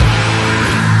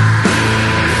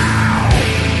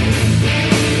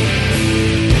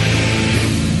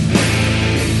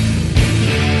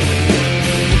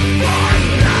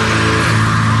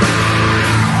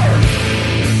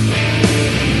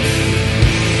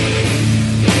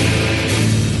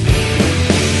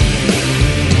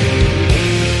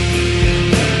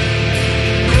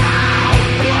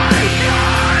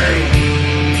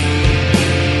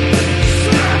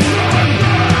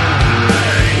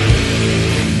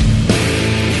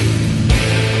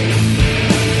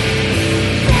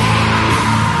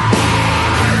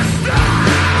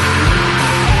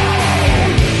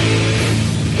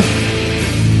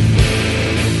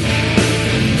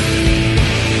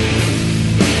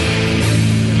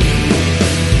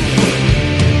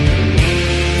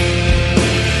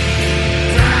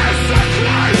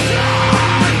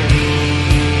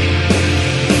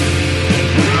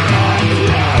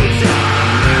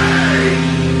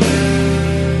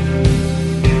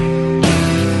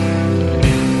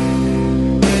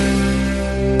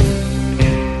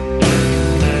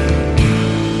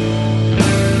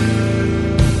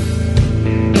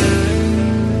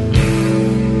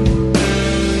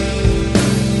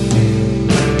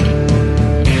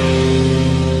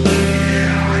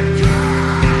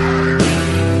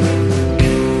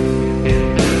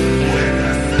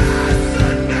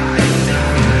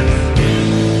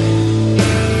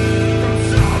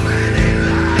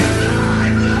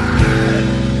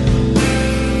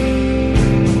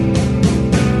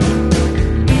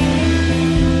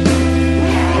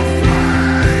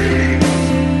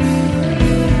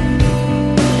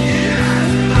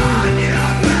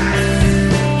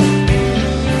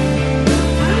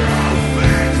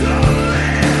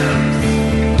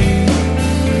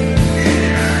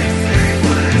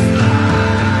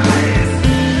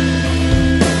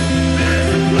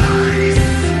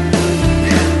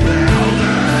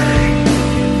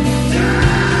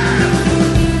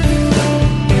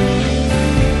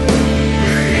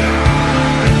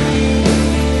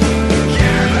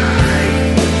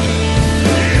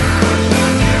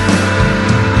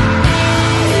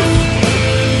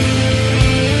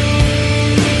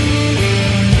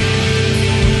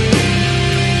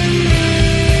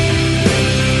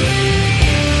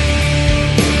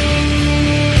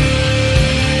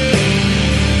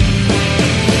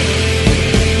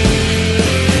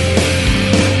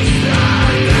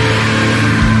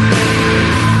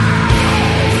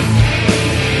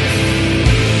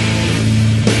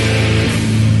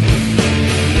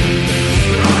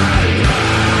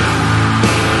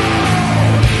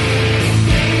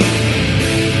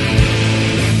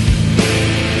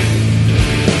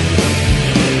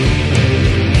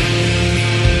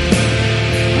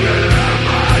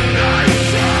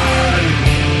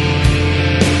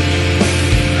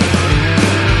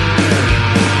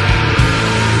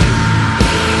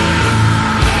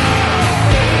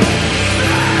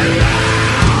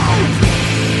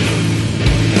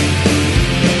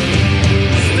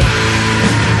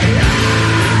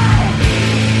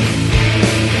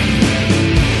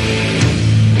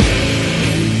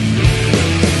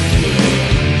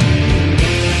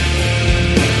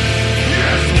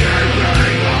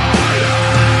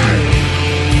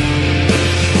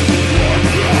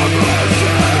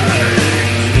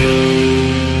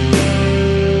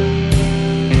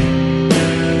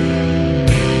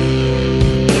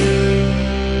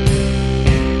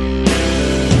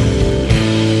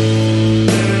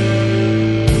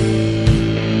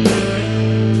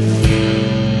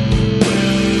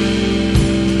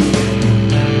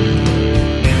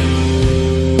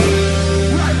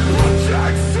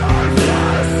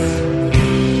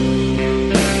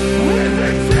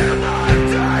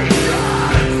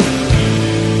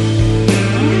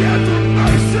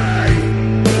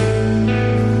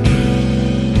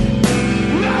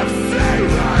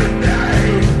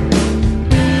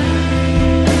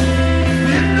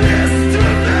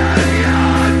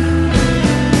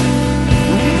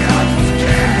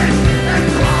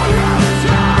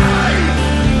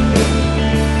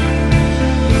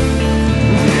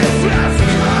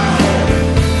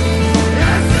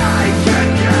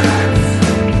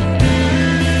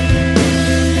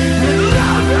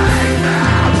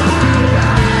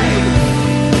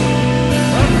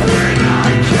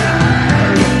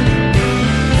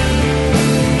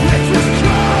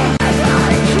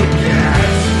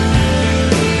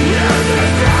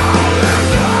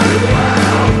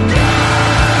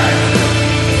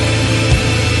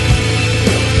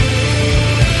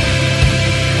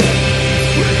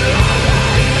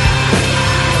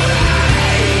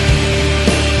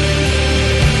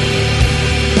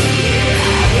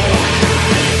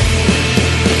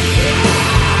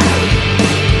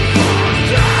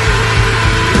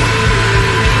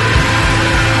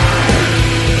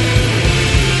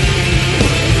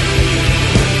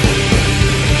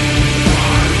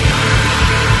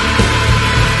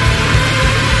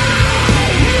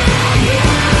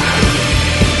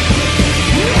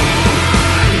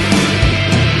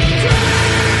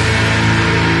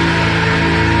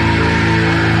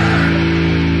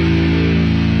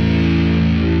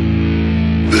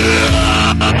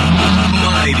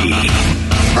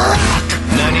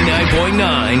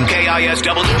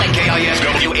 and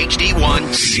KISW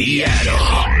HD1 Seattle.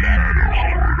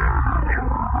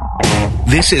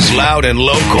 This is Loud and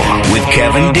Local with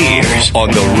Kevin Deers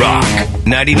on The Rock,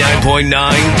 99.9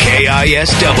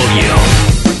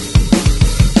 KISW.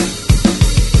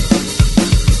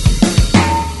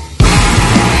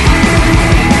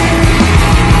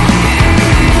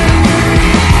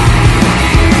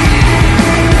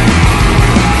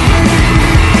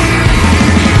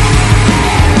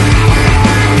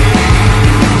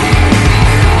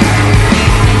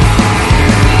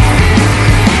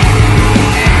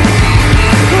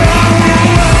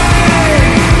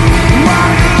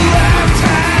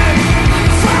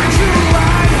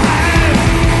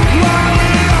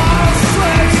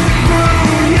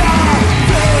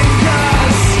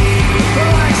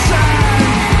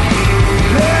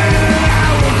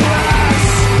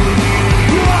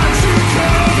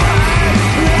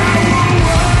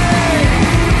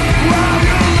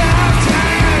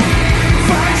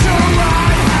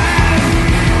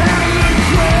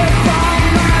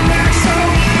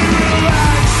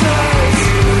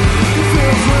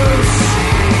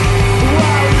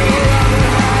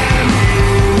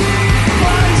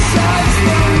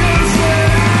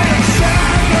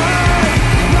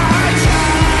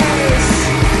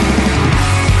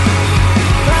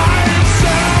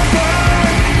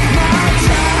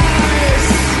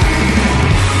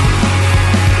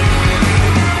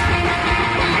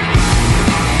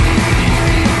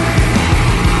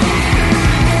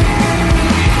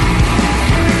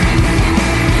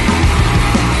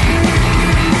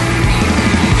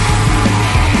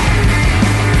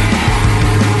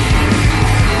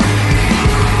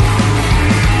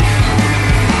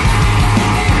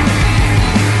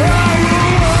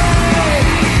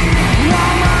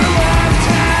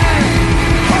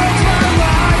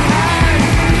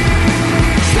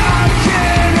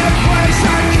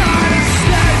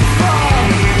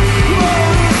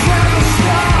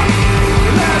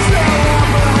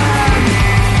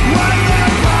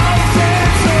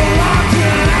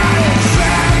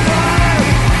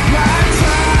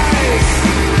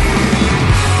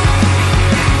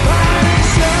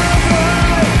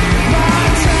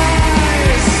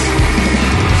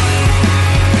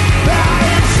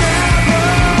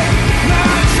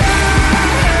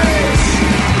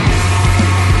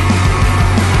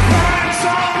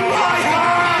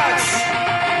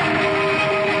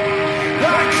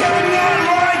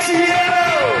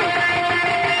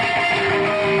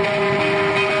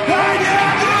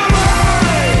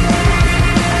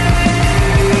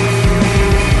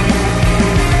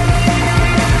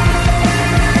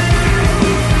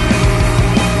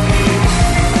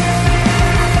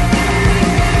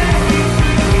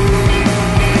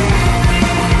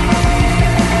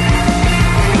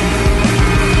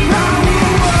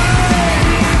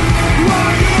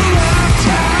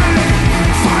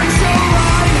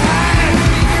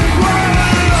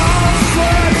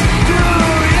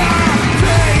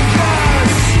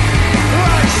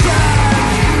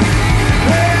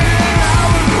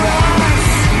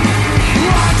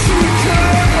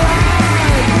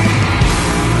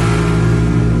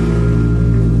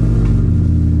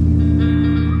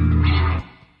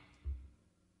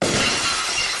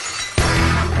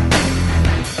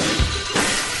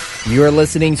 You are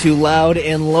listening to Loud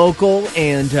and Local,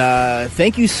 and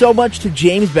thank you so much to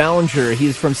James Ballinger.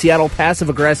 He's from Seattle, Passive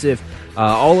Aggressive,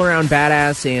 all-around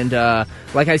badass, and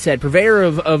like I said, purveyor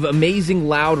of amazing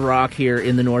loud rock here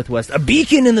in the Northwest. A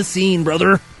beacon in the scene,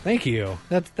 brother. Thank you.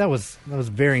 That was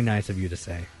very nice of you to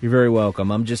say. You're very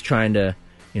welcome. I'm just trying to,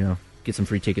 get some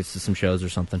free tickets to some shows or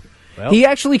something. Well, he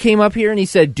actually came up here and he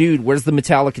said, dude, where's the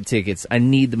Metallica tickets? I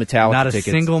need the Metallica tickets.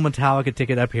 Not a single Metallica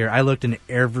ticket up here. I looked in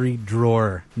every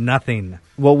drawer. Nothing.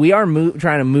 Well, we are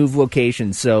trying to move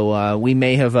locations, so we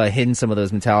may have hidden some of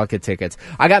those Metallica tickets.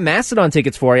 I got Mastodon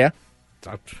tickets for you.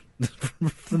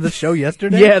 For the show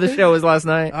yesterday? Yeah, the show was last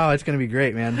night. Oh, it's going to be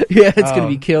great, man. Yeah, it's going to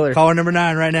be killer. Caller number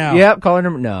 9 right now. Yep, caller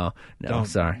number... No,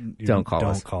 sorry. Don't call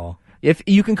us. Don't call. If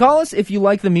you can call us if you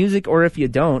like the music, or if you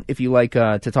don't, if you like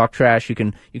to talk trash, you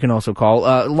can also call.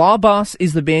 Law Boss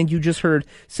is the band you just heard.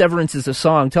 Severance is a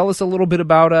song. Tell us a little bit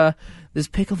about this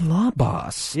pick of Law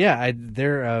Boss. Yeah,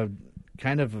 they're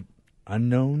kind of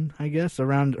unknown, I guess,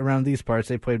 around these parts.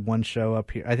 They played one show up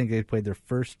here. I think they played their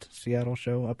first Seattle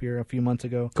show up here a few months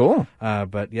ago. Cool.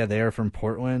 But yeah, they are from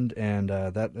Portland, and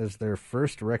that is their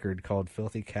first record called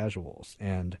Filthy Casuals,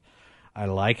 and I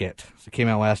like it. So it came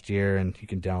out last year, and you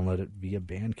can download it via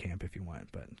Bandcamp if you want.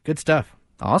 But good stuff.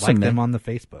 Awesome, like man. them on the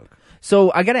Facebook.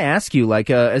 So I got to ask you, like,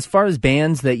 as far as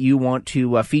bands that you want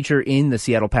to feature in the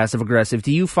Seattle Passive Aggressive,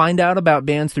 do you find out about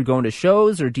bands through going to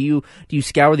shows, or do you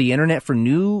scour the internet for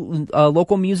new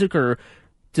local music, or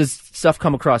does stuff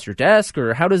come across your desk,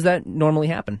 or how does that normally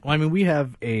happen? Well, I mean, we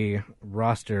have a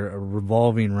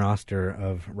revolving roster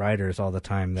of writers all the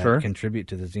time that contribute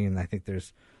to the zine. I think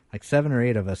there's like 7 or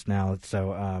 8 of us now.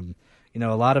 So,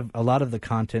 a lot of the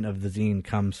content of the zine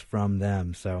comes from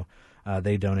them. So.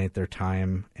 They donate their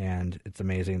time, and it's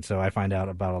amazing. So I find out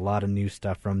about a lot of new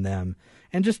stuff from them.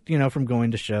 And just, from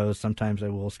going to shows, sometimes I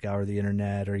will scour the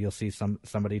internet, or you'll see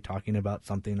somebody talking about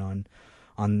something on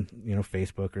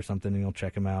Facebook or something, and you'll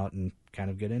check them out and kind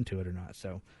of get into it or not.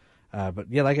 So, but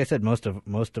yeah, like I said, most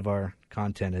of our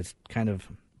content is kind of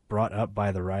brought up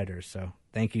by the writers. So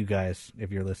thank you guys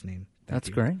if you're listening. That's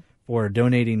great. For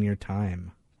donating your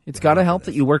time. It's got to help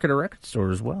that you work at a record store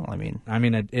as well. I mean,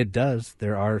 it does.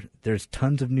 There's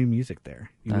tons of new music there.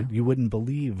 You wouldn't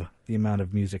believe the amount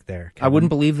of music there. Kevin. I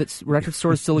wouldn't believe that record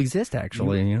stores still exist,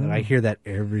 actually. I hear that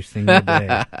every single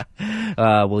day.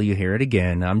 Well, you hear it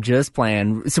again. I'm just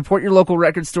playing. Support your local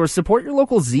record stores, support your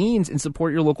local zines, and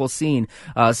support your local scene.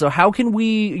 So how can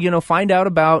we, find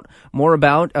out more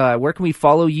about, where can we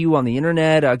follow you on the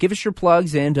internet? Give us your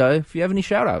plugs, and if you have any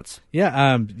shout-outs.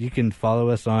 Yeah, you can follow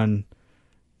us on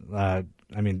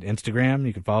Instagram.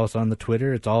 You can follow us on the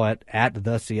Twitter. It's all at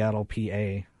the Seattle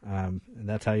PA. And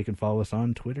that's how you can follow us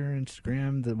on Twitter,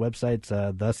 Instagram. The website's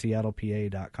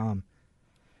theseattlepa.com.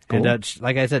 Cool. And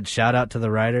like I said, shout out to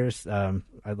the writers. I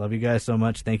love you guys so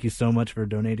much. Thank you so much for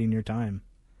donating your time.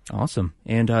 Awesome.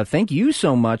 And thank you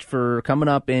so much for coming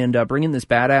up and bringing this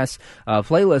badass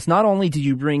playlist. Not only did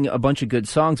you bring a bunch of good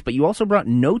songs, but you also brought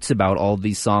notes about all of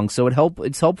these songs. So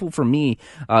it's helpful for me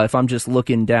if I'm just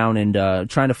looking down and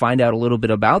trying to find out a little bit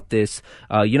about this.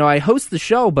 I host the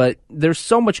show, but there's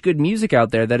so much good music out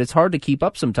there that it's hard to keep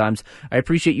up sometimes. I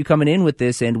appreciate you coming in with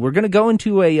this, and we're going to go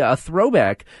into a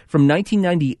throwback from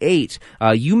 1998.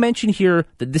 You mentioned here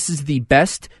that this is the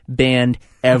best band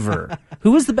ever.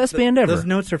 Who is the best band ever? Those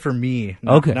notes are for me,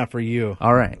 not for you.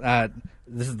 All right.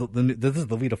 This is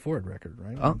the Lita Ford record,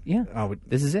 right? Oh yeah.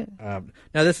 This is it. No,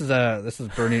 this is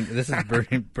Burning. This is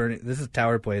Burning. This is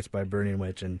Tower Place by Burning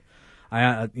Witch, and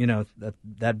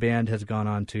that band has gone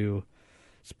on to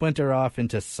splinter off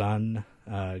into Sun,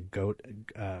 Goat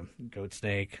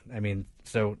Snake. I mean,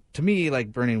 so to me,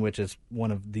 like, Burning Witch is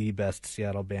one of the best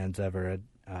Seattle bands ever.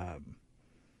 I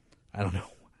don't know.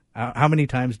 How many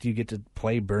times do you get to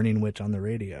play Burning Witch on the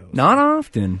radio? Not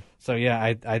often. So yeah,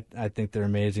 I think they're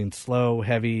amazing. Slow,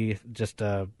 heavy, just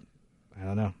I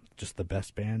don't know, just the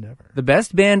best band ever. The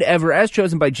best band ever, as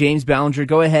chosen by James Ballinger.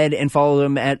 Go ahead and follow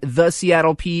them at the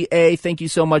Seattle PA. Thank you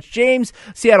so much, James.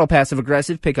 Seattle Passive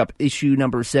Aggressive. Pick up issue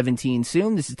number 17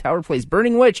 soon. This is Tower Place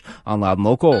Burning Witch on Loud and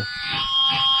Local.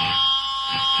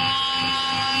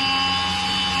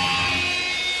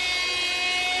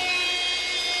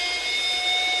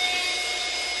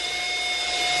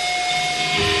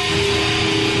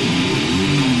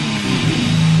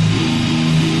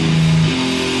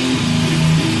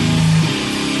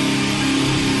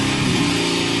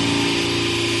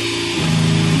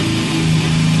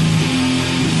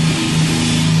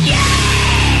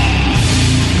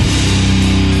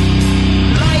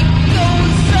 Light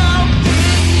goes out.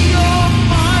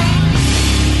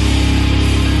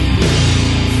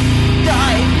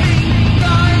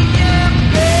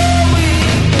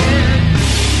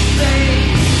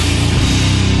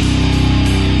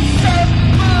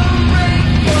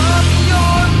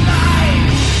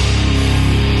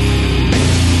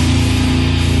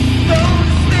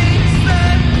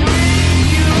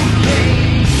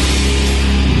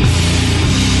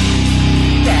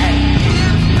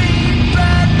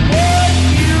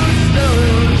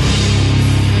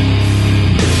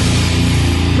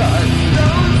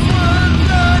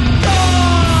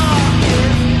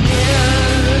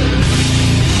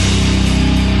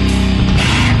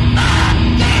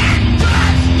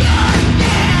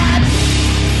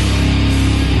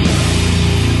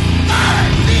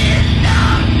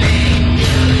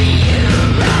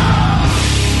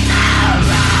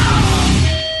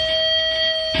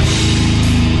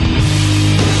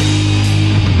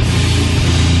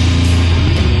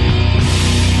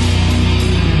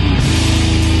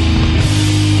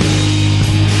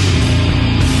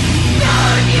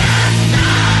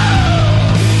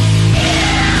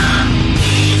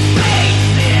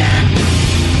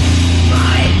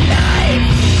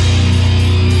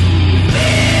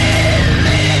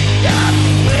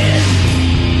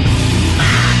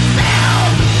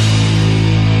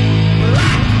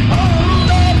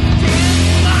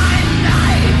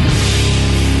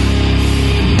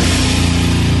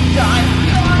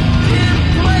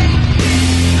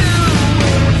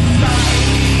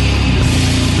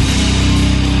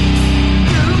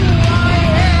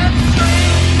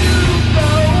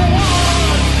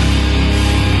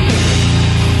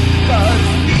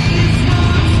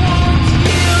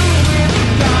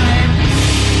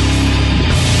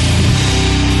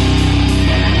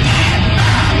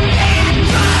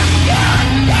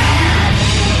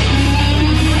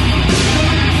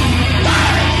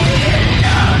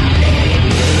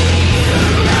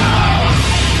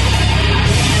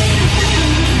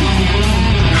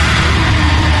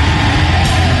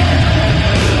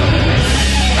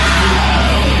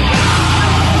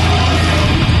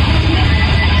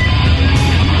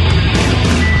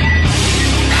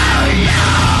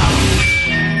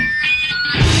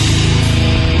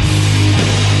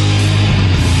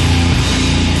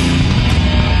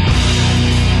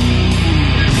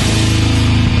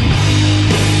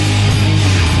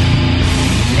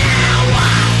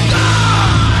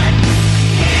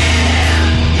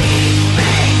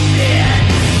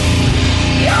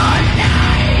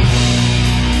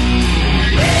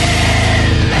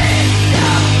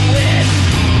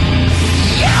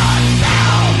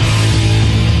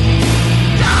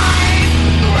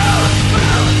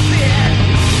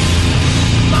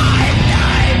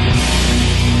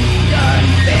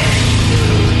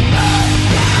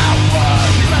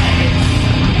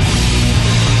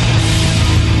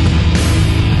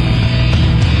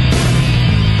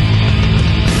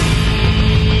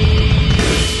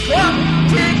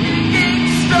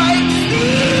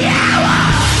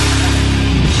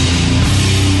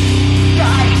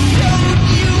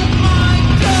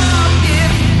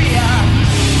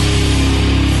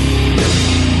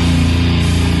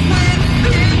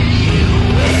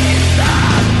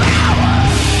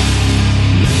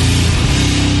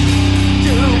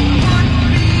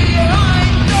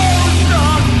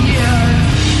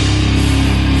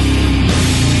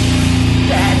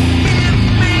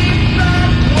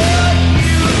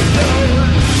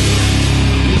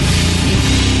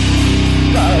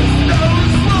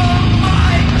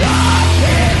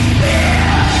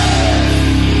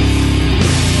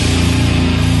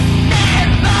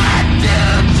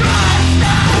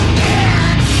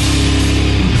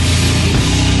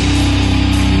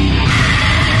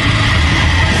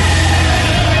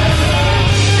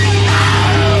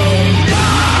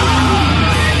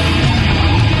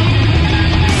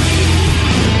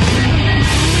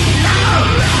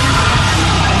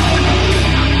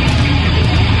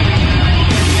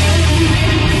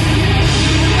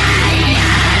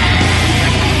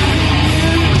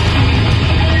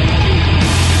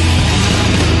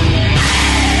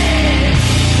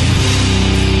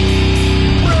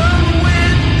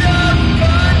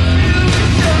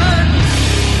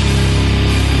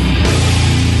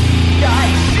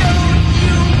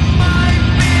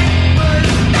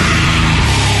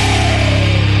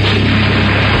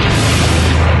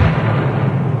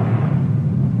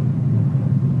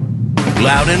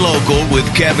 Loud and Local with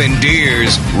Kevin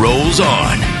Deers rolls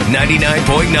on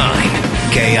 99.9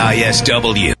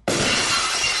 KISW.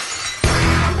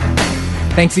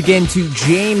 Thanks again to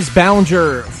James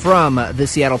Ballinger from the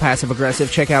Seattle Passive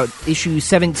Aggressive. Check out issue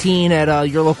 17 at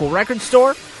your local record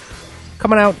store.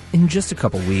 Coming out in just a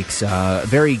couple weeks.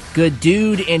 Very good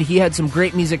dude, and he had some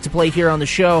great music to play here on the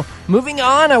show. Moving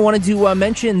on, I wanted to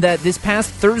mention that this past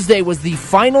Thursday was the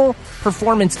final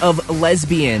performance of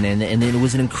Lesbian, and it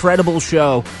was an incredible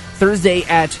show. Thursday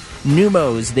at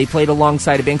Numos, they played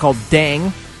alongside a band called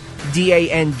Dang,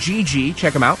 D-A-N-G-G.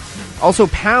 Check them out. Also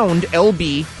Pound,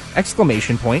 L-B,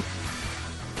 exclamation point.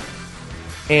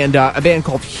 And a band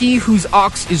called He Whose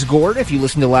Ox Is Gored. If you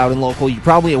listen to Loud and Local, you're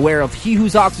probably aware of He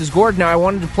Whose Ox Is Gored. Now, I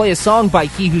wanted to play a song by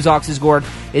He Whose Ox Is Gored.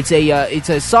 It's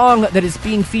a song that is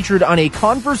being featured on a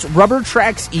Converse Rubber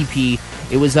Tracks EP.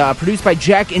 It was produced by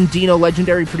Jack and Dino,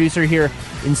 legendary producer here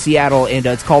in Seattle, and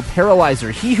it's called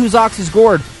Paralyzer. He Whose Ox Is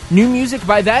Gored. New music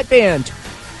by that band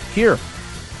here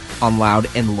on Loud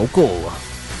and Local.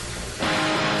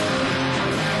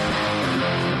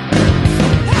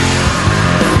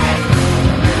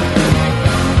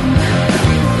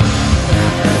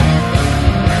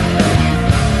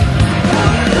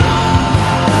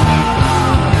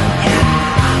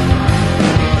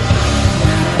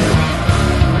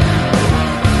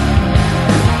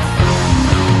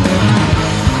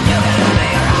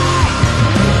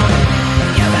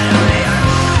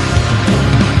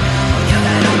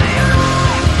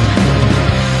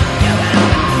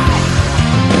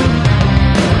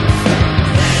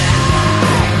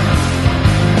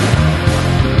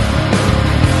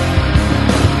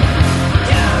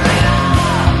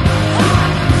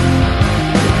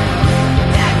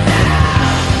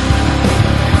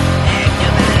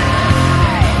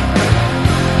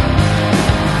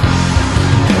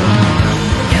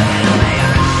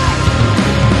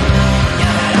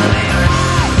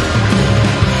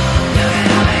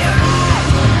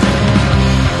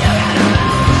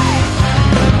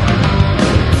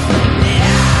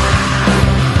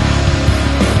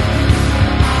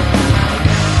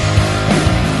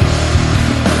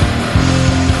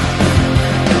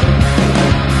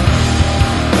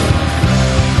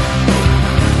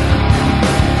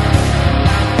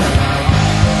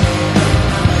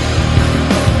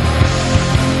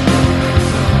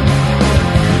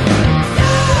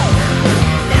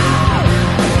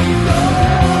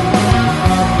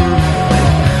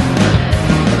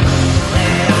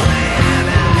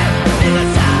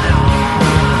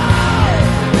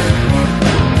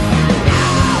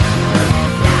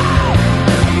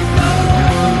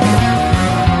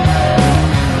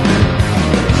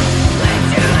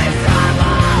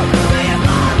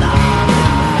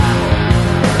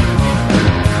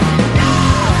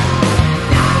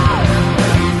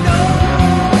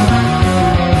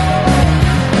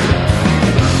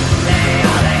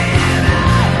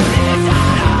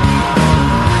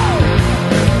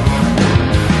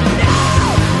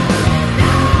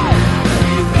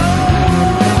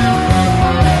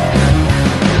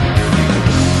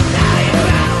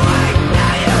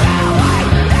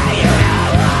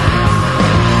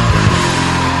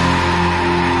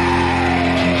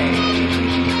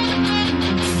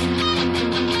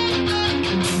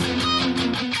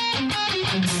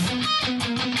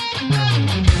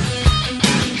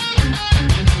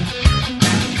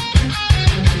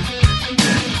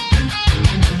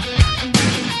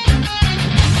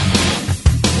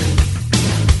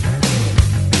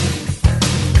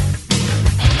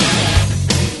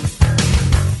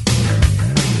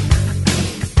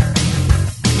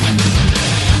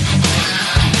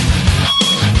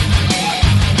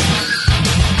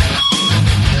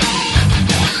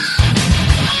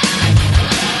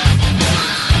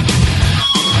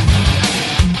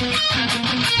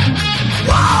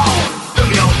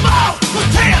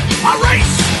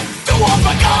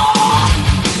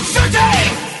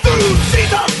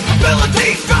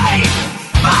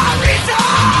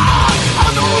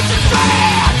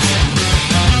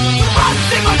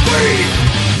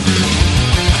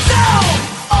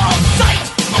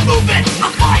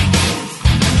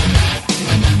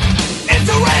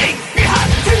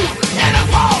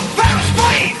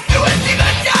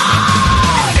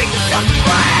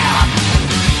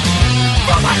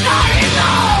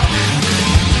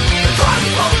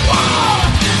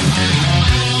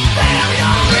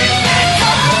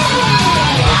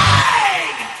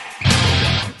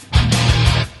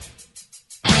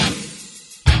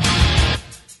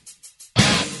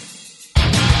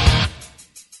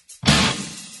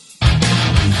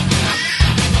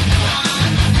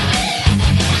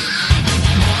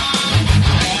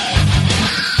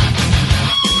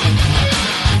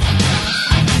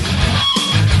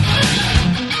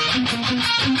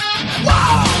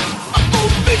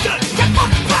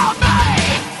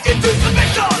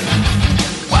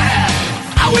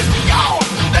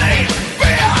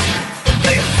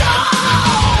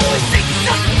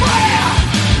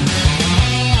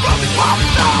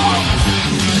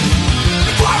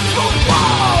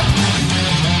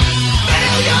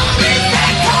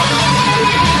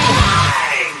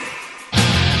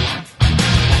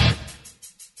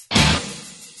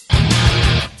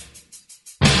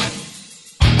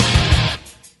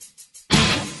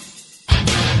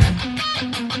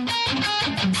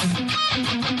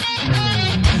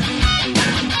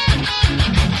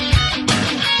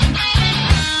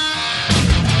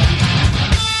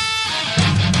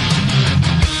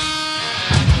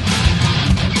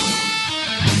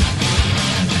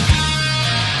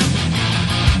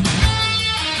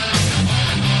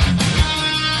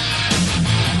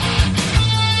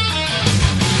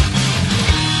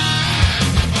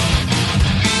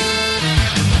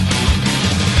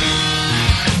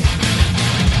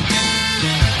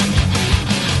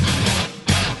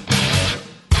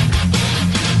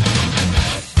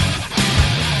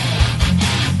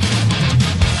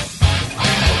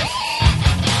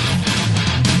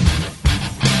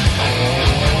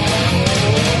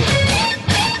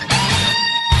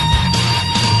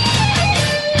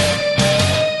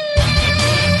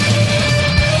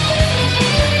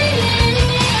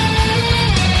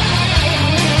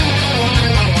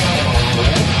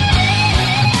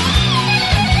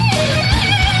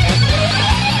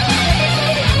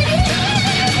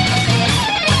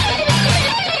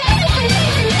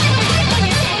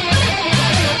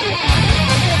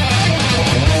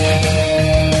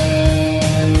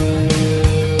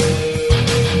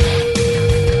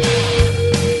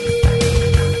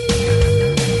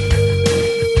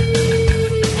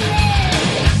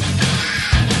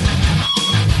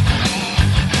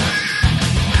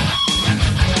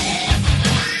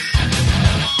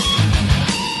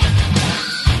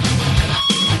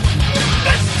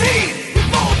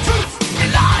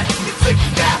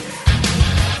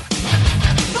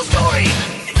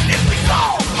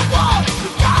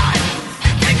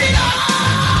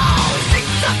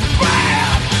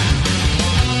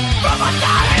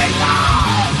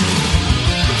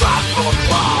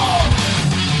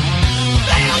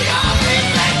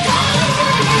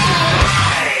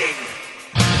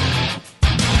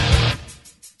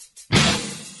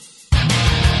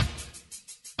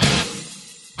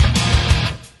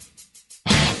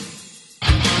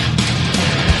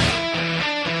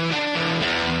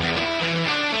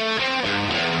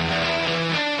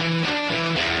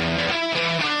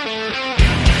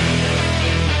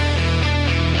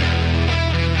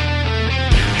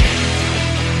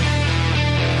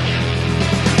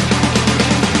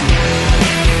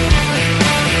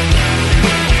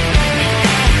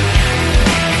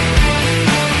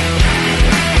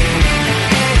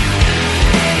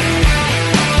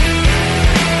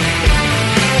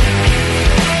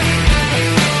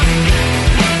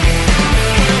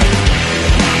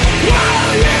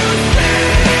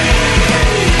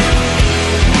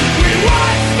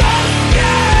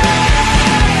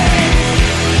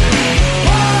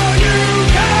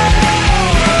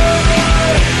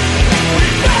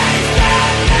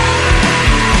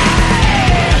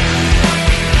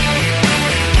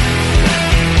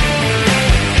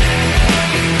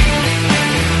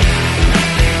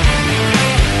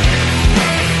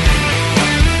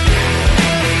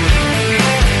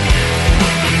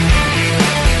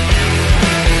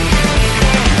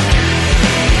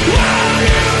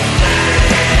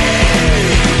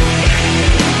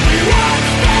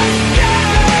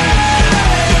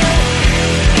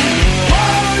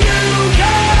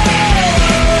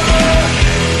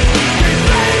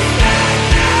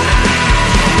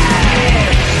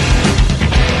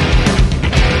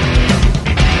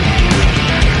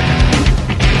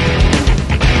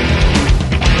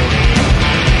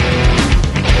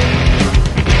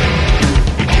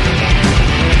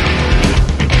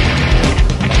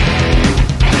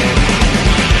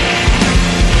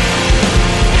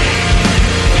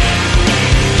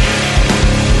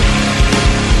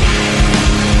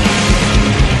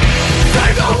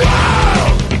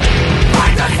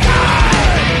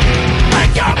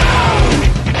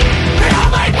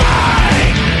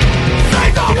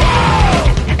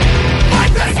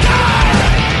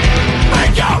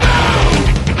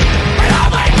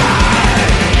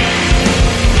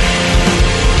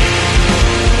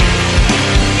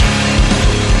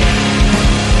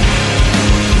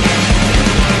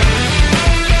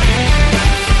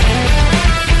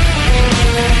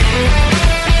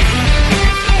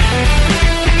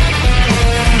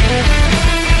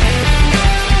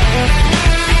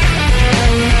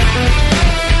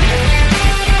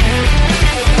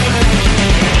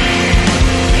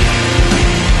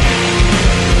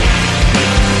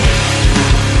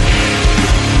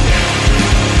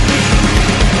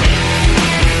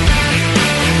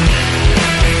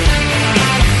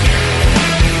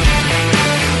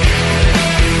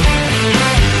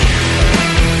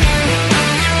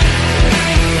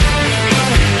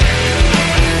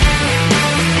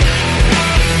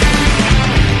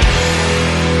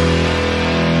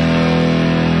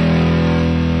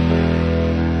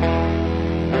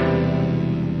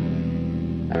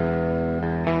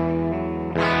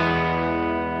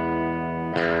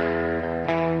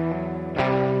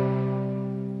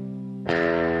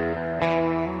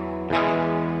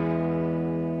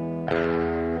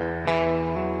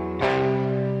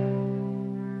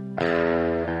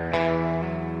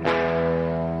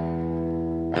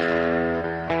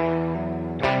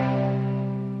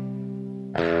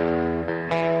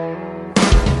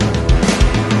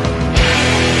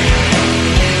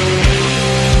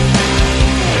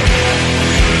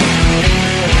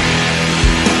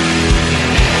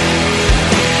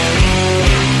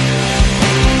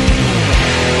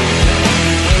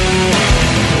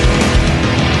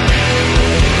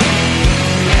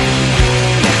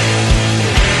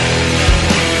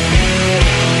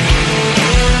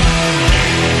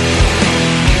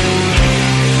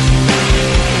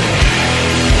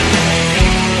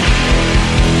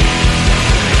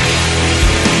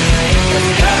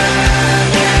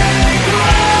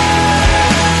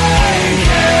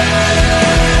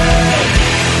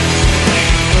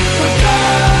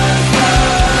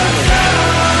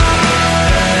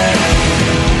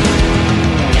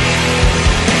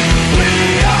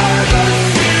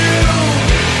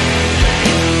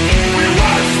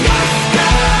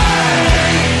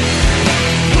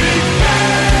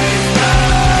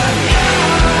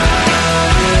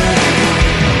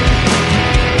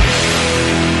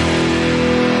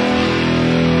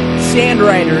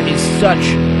 Sandrider is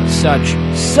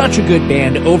such a good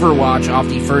band. Overwatch off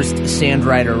the first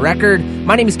Sandrider record.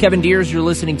 My name is Kevin Deers. You're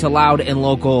listening to Loud and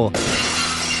Local.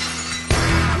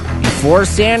 Before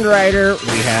Sandrider,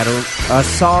 we had a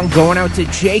song going out to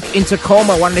Jake in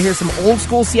Tacoma. Wanted to hear some old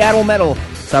school Seattle metal.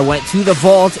 So I went to the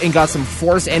vault and got some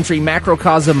Force Entry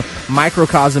Microcosm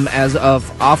as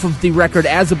of off of the record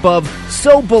As Above,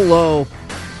 So Below.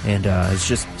 And it's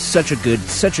just such a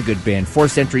good band.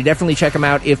 Forced Entry, definitely check them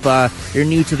out if you're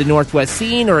new to the Northwest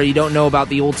scene or you don't know about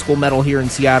the old school metal here in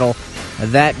Seattle.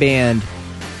 That band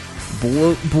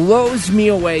blows me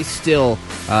away still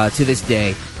to this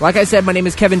day. Like I said, my name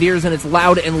is Kevin Deers and it's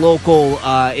Loud and Local.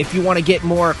 If you want to get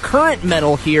more current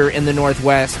metal here in the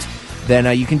Northwest, then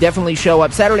you can definitely show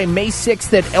up Saturday, May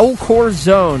 6th at Elcor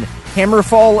Zone.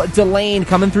 Hammerfall Delane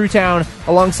coming through town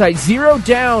alongside Zero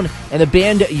Down and the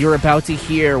band you're about to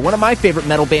hear. One of my favorite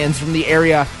metal bands from the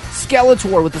area,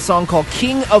 Skeletor, with a song called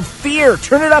King of Fear.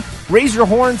 Turn it up, raise your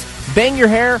horns, bang your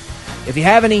hair. If you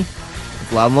have any,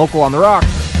 it's Loud and Local on the Rock.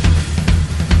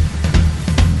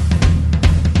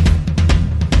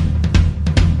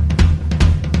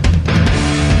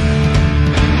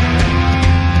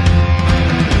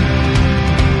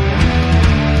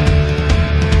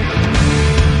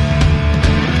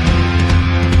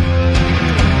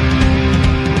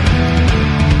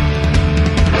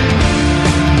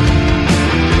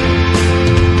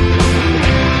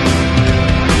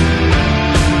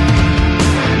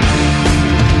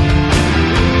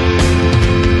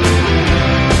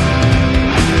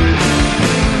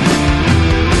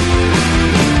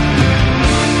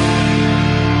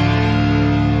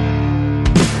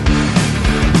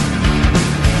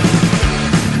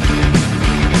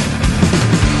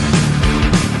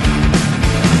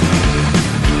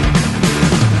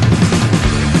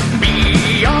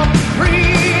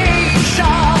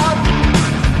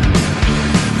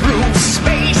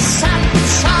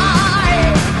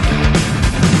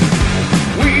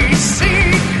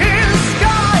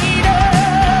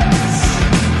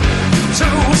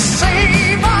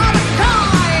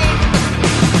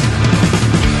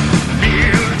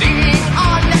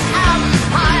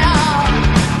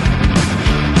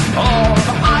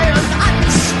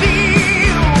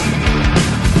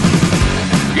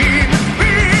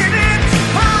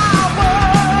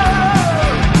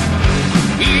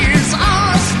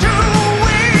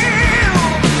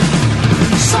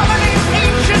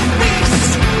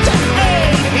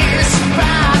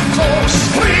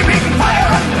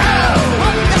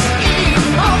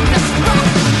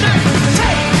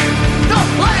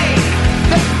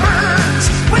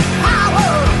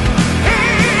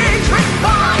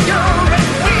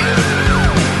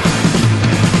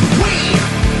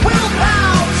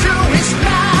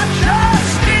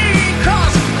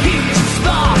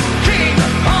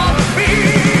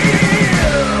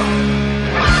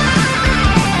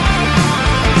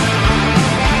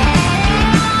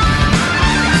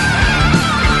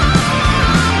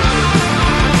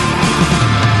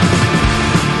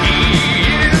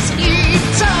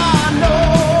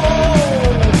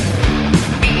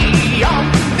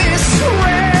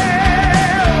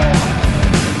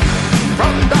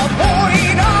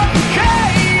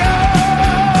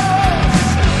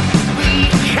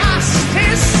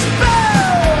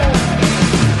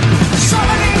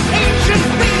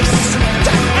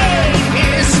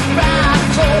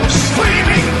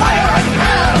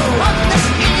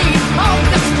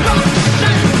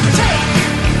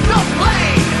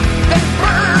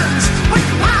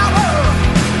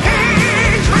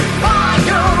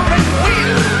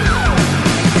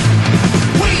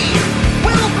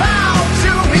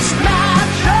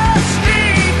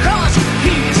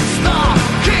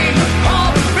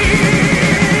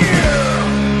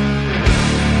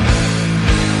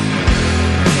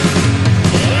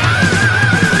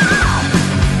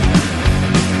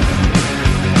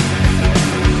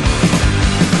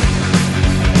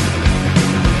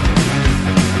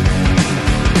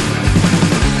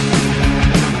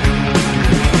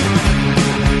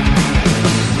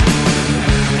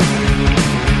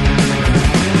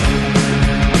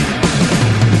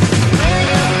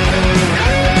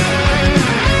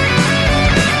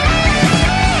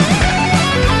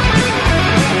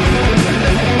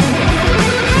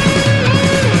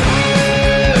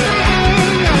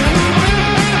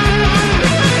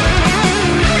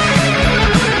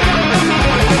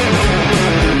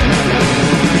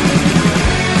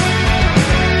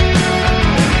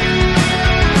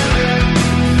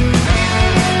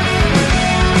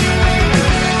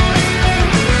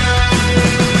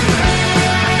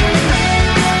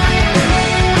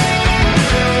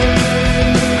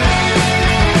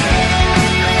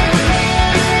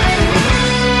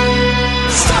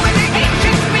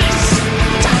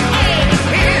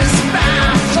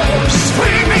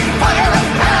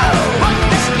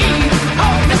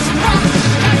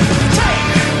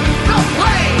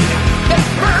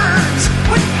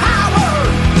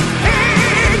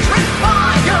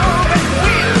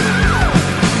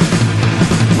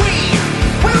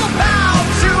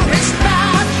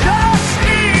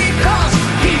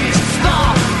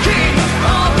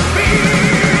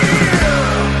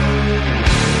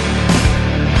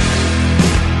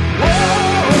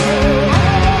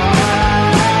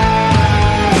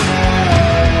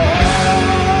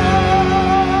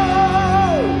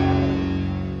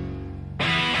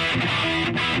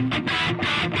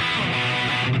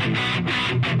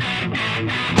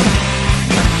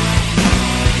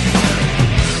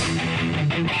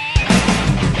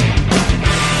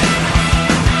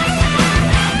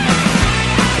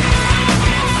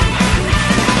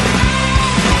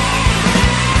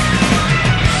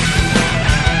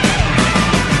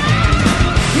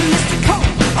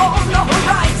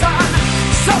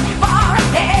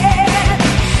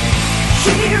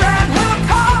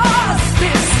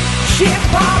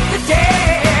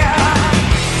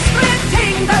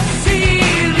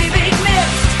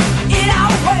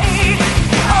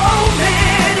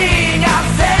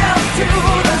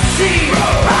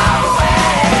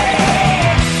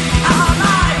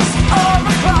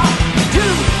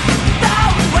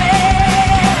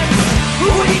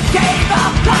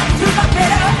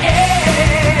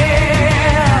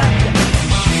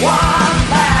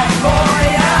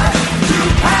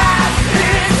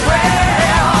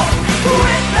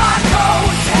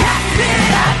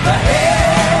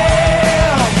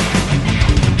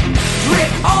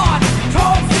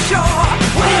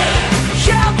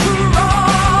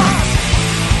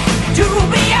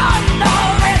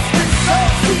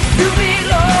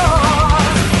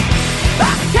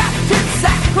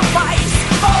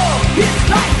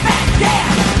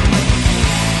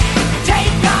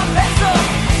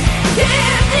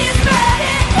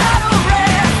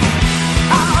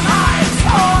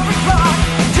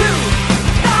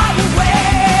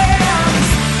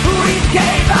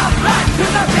 gave our blood to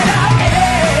the bitter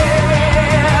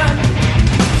end.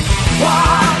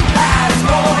 One last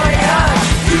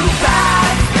voyage to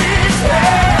pass this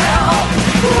hell,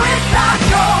 with our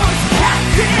ghost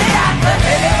captain at the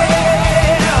helm.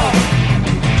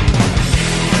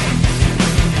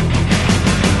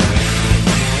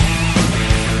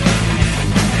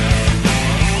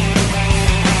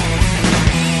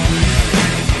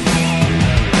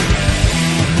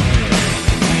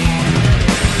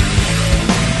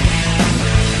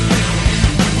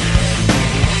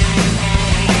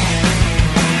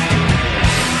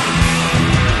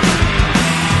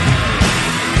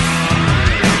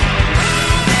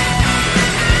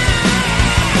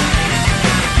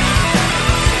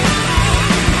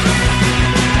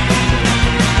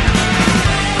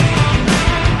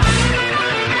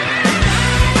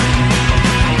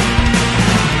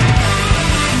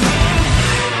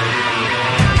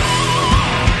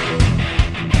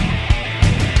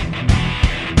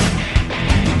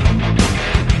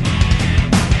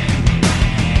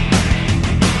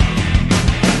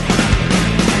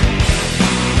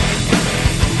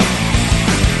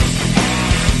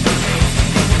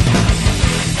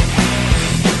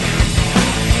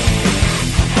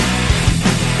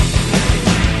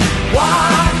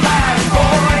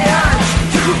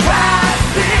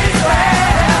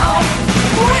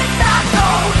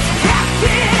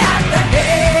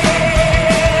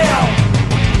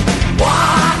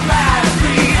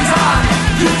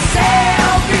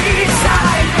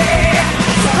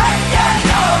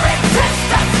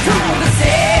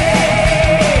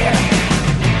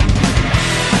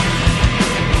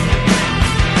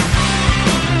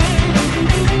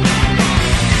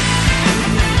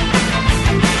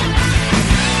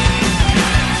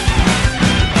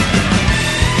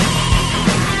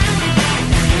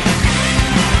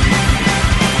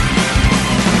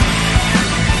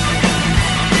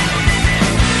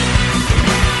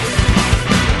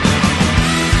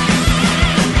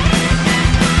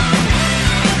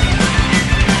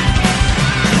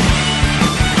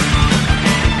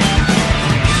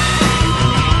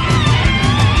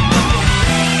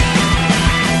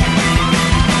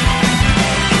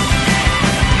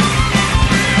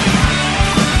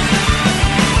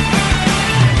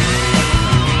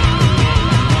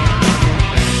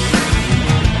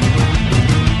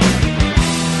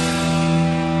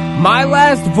 My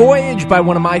Last Voyage by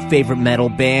one of my favorite metal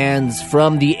bands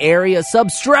from the area,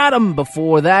 Substratum.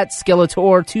 Before that,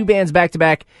 Skeletor, 2 bands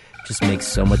back-to-back. Just makes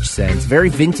so much sense. Very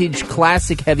vintage,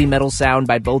 classic heavy metal sound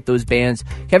by both those bands.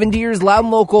 Kevin Deers, Loud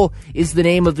and Local is the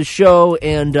name of the show,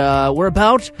 and we're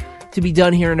about to be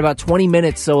done here in about 20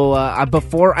 minutes, so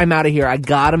before I'm out of here, I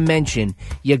gotta mention,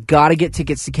 you gotta get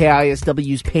tickets to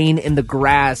KISW's Pain in the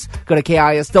Grass. Go to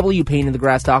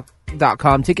KISWPainInTheGrass.com.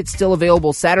 Tickets still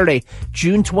available Saturday,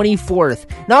 June 24th.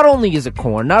 Not only is it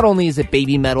Korn, not only is it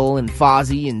Baby Metal and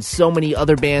Fozzy and so many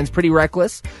other bands, Pretty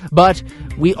Reckless, but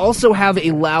we also have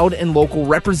a Loud and Local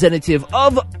representative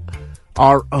of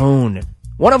our own.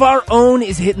 One of our own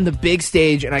is hitting the big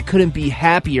stage, and I couldn't be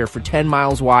happier for 10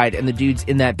 Miles Wide and the dudes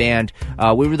in that band.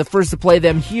 We were the first to play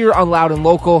them here on Loud and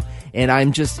Local, and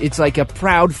it's like a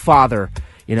proud father,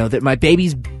 that my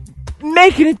baby's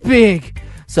making it big.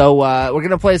 So we're going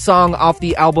to play a song off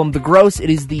the album The Gross. It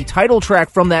is the title track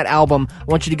from that album. I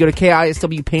want you to go to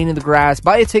KISW Pain in the Grass,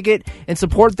 buy a ticket, and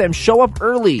support them. Show up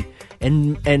early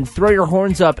and throw your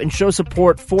horns up and show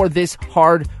support for this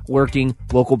hard-working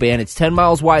local band. It's 10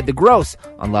 Miles Wide, The Gross,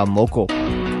 on Loud and Local.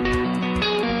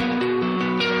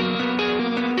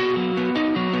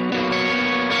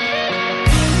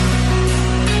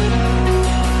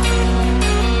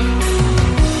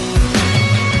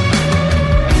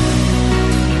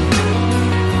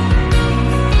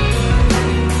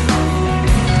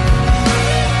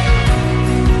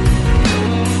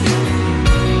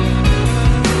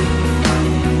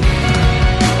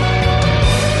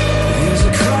 There's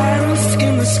a cloud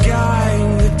in the sky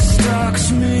that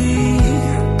stalks me.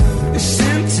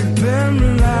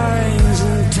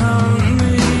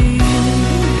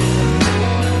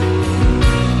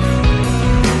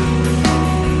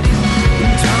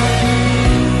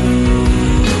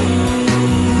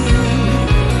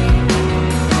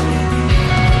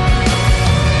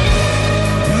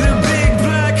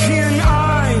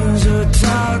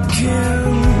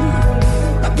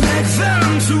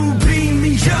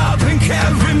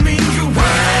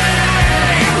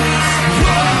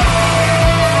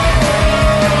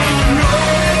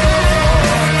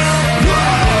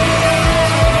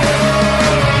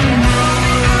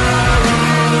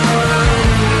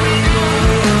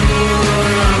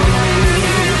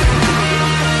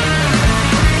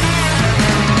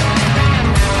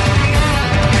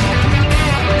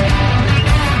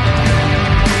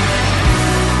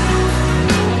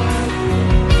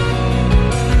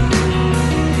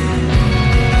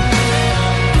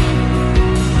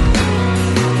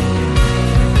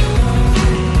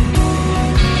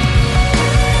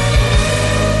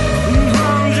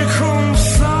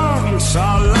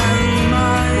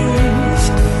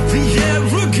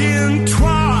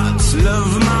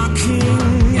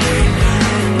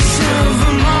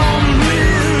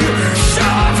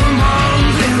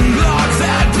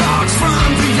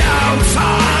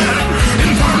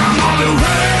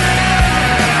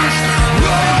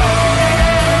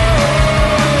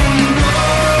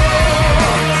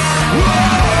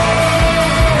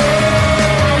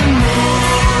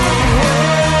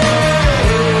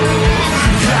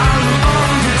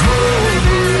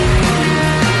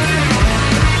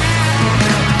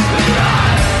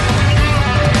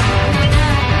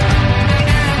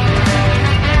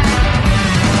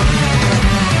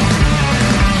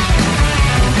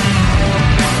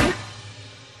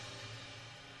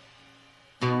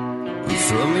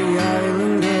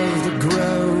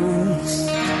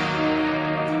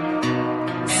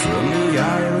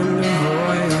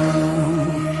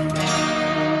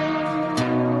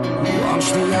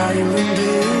 watch the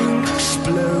island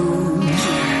explode.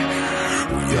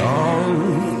 We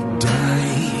all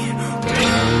die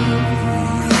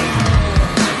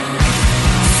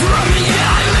from the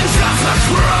islands of the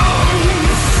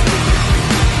crows,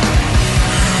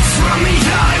 from the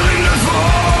island of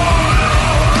oil.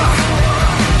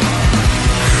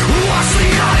 Watch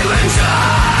the islands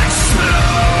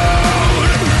explode.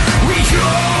 We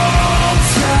all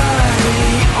die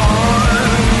on.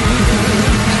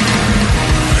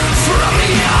 From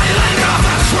the island of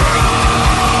the crows,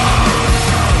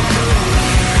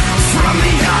 from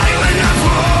the island of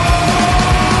oil.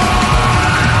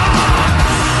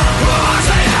 Watch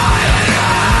the island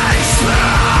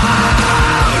explode.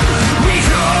 We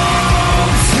all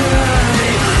die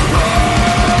on.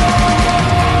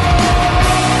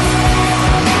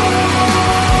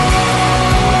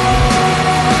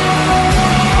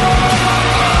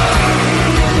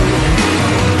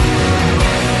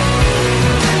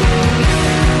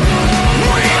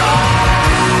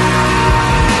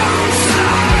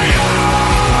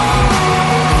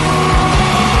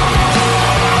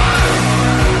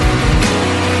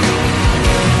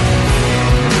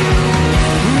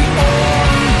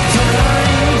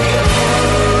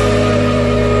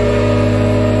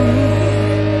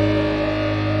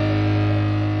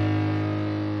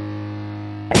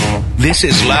 This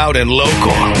is Loud and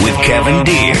Local with Kevin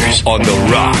Deers on The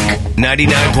Rock,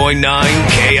 99.9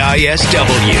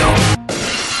 KISW.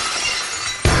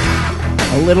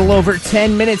 A little over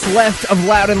 10 minutes left of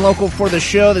Loud and Local for the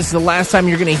show. This is the last time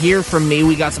you're going to hear from me.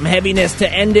 We got some heaviness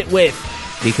to end it with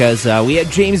because we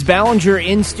had James Ballinger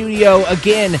in studio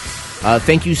again.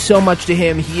 Thank you so much to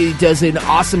him. He does an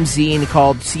awesome zine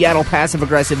called Seattle Passive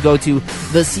Aggressive. Go to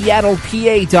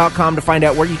theseattlepa.com to find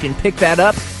out where you can pick that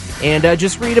up and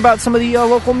just read about some of the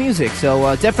local music.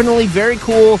 So definitely very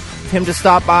cool of him to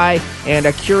stop by and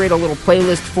curate a little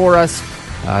playlist for us.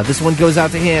 This one goes out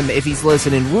to him if he's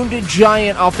listening. Wounded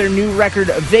Giant off their new record,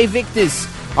 Ve Victus,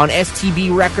 on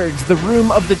STB Records. The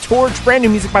Room of the Torch, brand new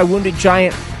music by Wounded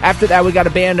Giant. After that, we got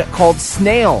a band called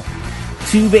Snail.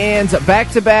 Two bands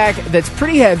back-to-back that's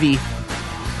pretty heavy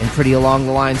and pretty along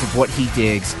the lines of what he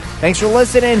digs. Thanks for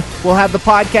listening. We'll have the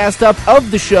podcast up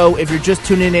of the show if you're just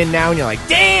tuning in now and you're like,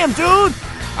 damn, dude,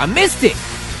 I missed it.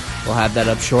 We'll have that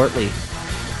up shortly.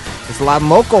 It's Loud and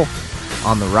Local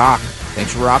on The Rock.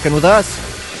 Thanks for rocking with us.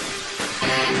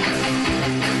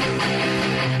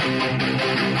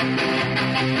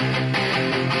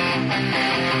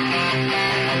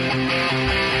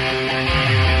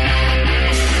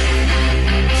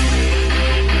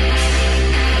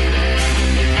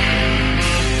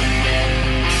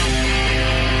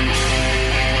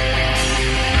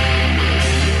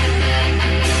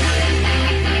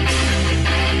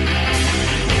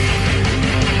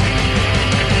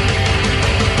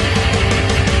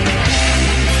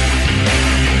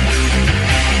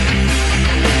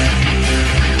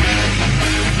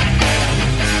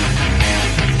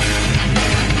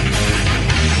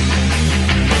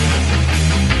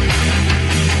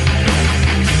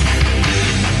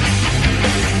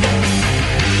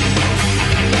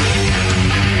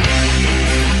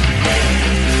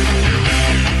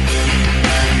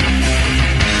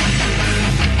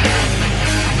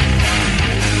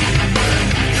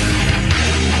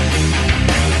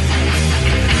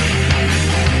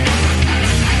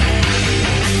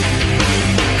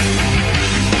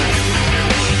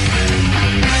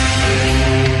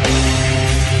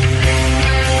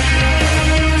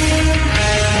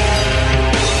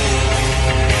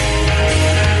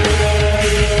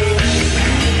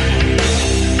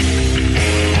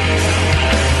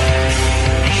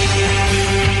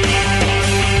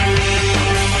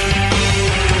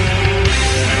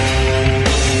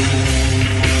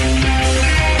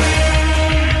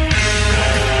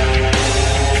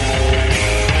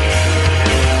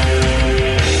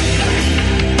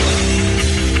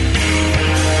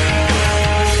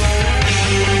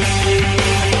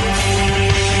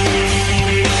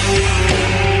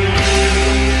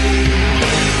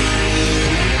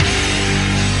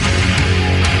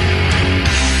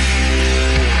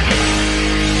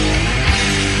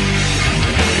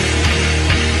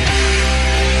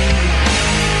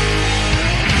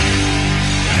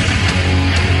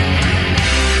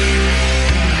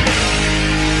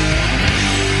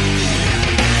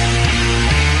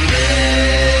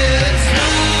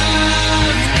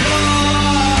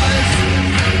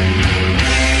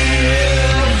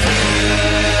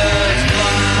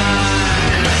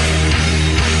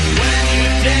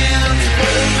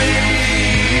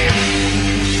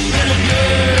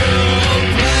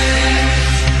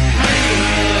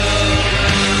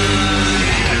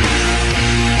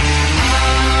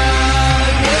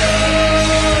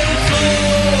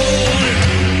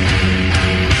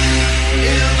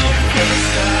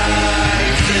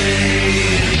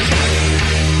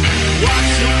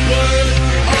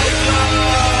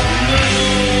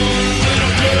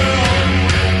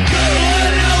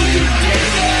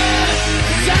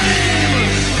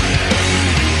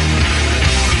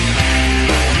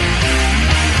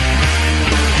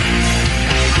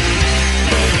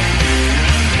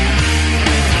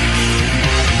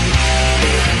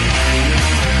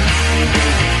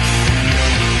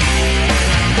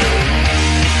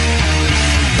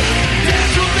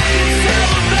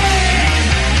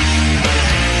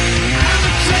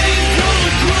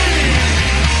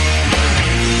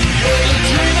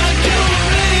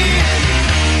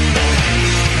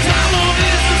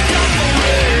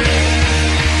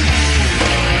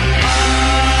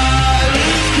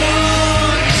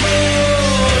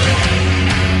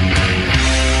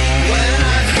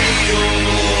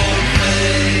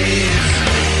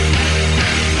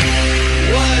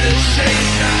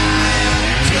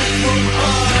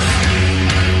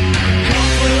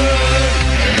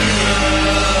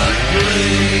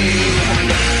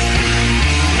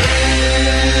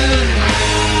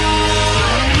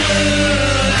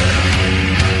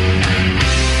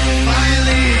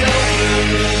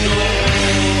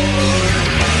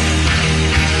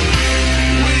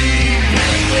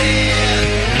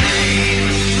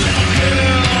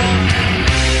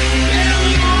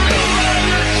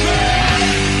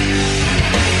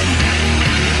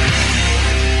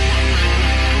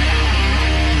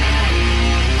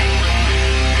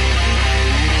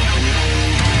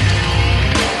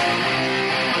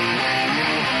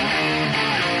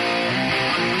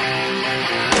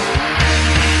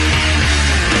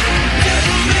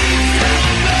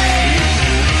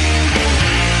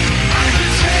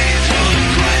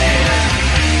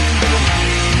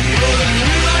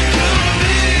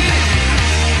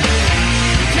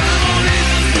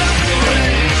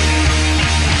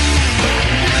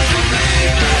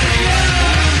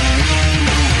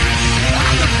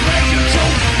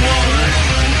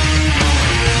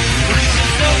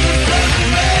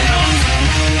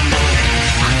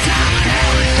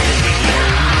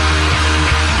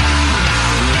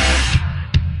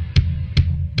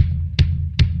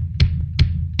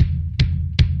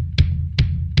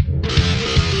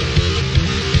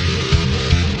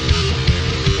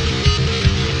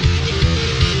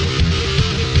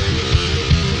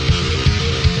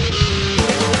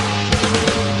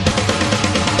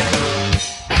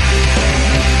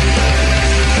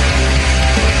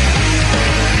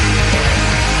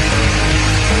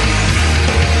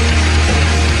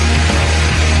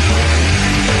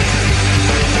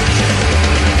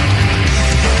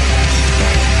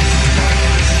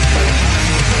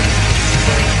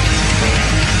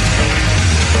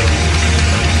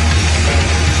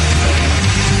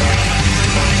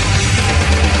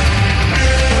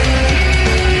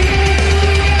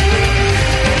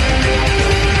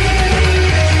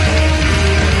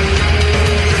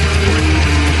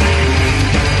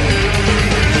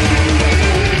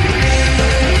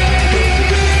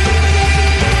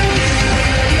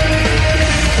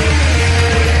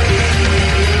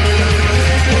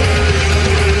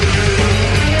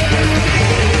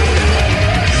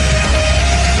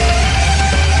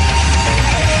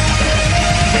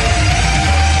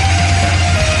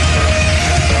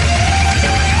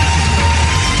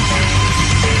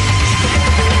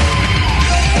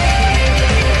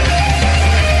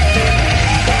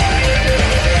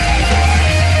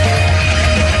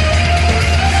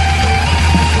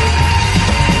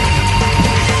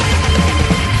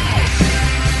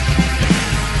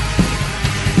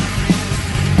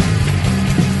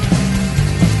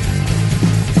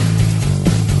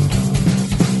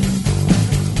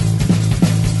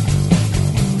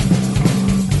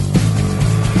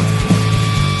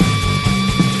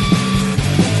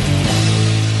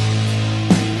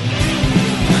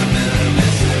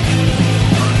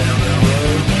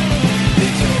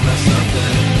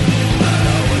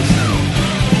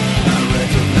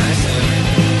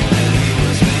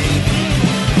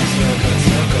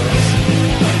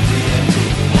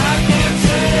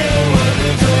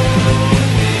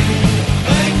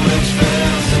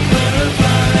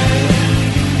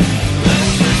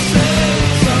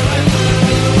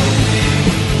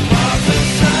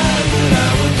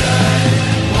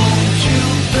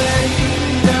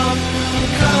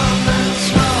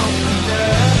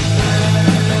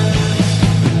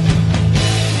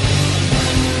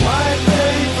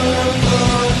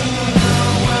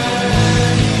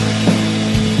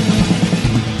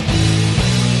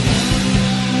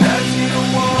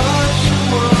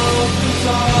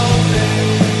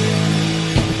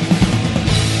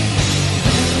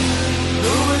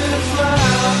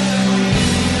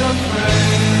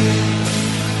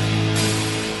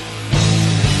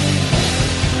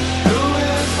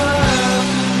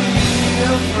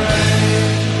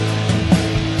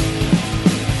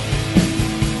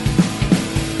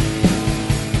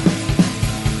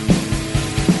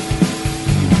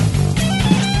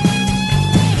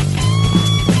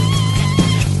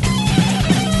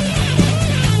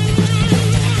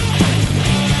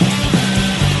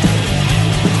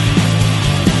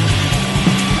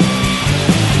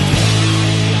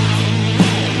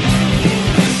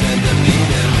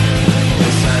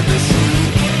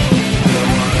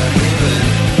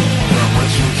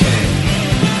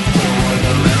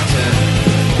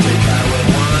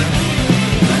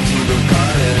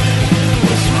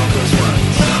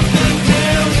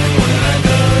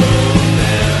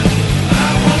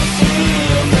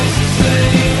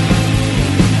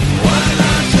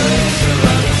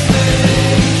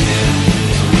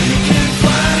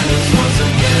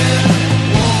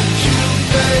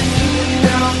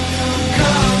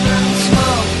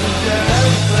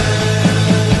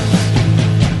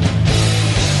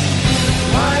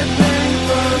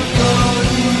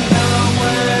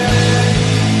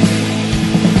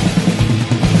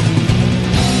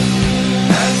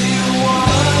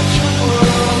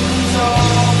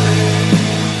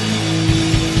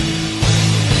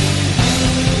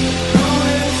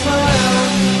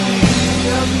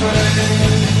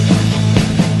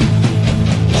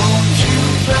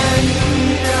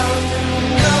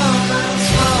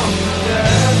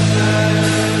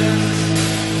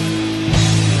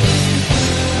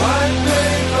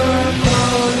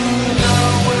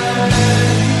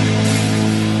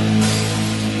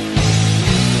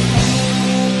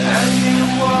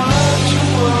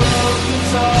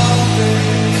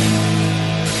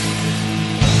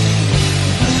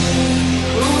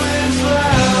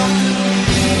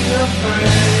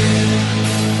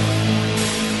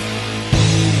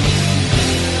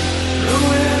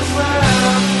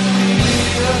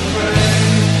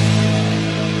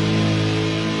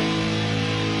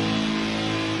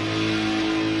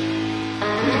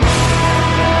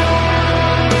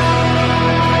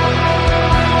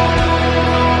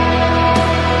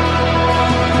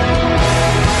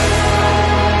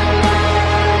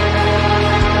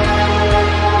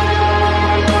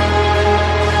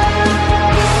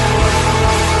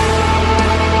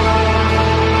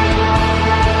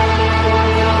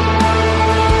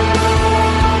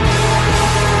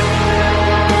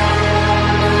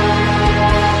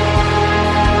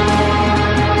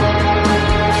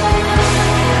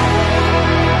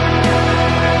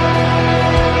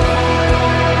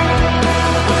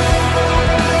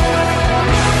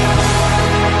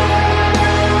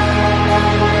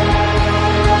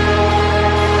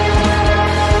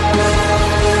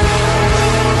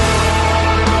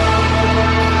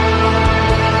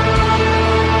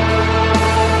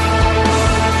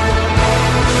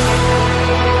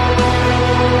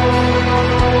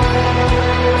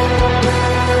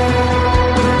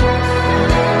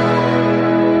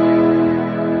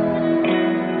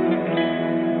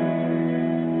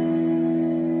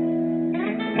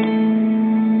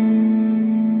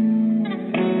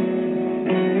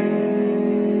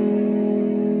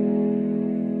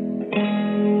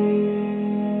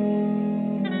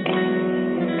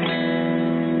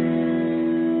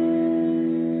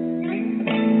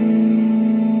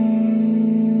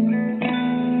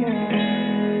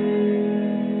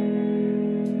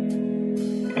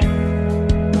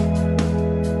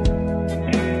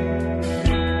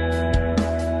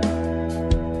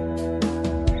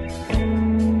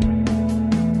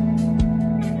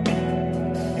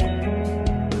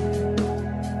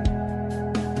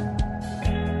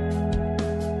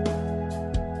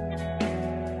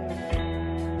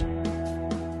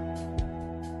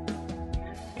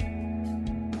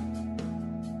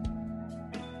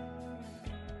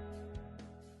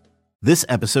 This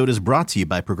episode is brought to you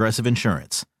by Progressive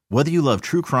Insurance. Whether you love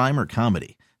true crime or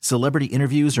comedy, celebrity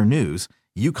interviews or news,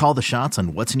 you call the shots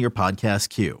on what's in your podcast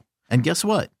queue. And guess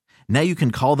what? Now you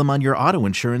can call them on your auto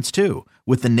insurance too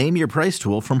with the Name Your Price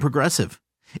tool from Progressive.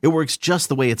 It works just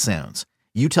the way it sounds.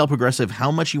 You tell Progressive how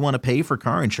much you want to pay for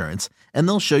car insurance, and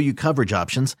they'll show you coverage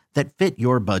options that fit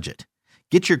your budget.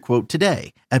 Get your quote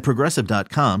today at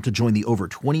Progressive.com to join the over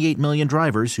 28 million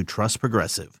drivers who trust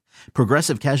Progressive.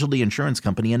 Progressive Casualty Insurance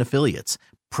Company and Affiliates.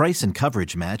 Price and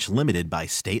coverage match limited by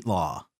state law.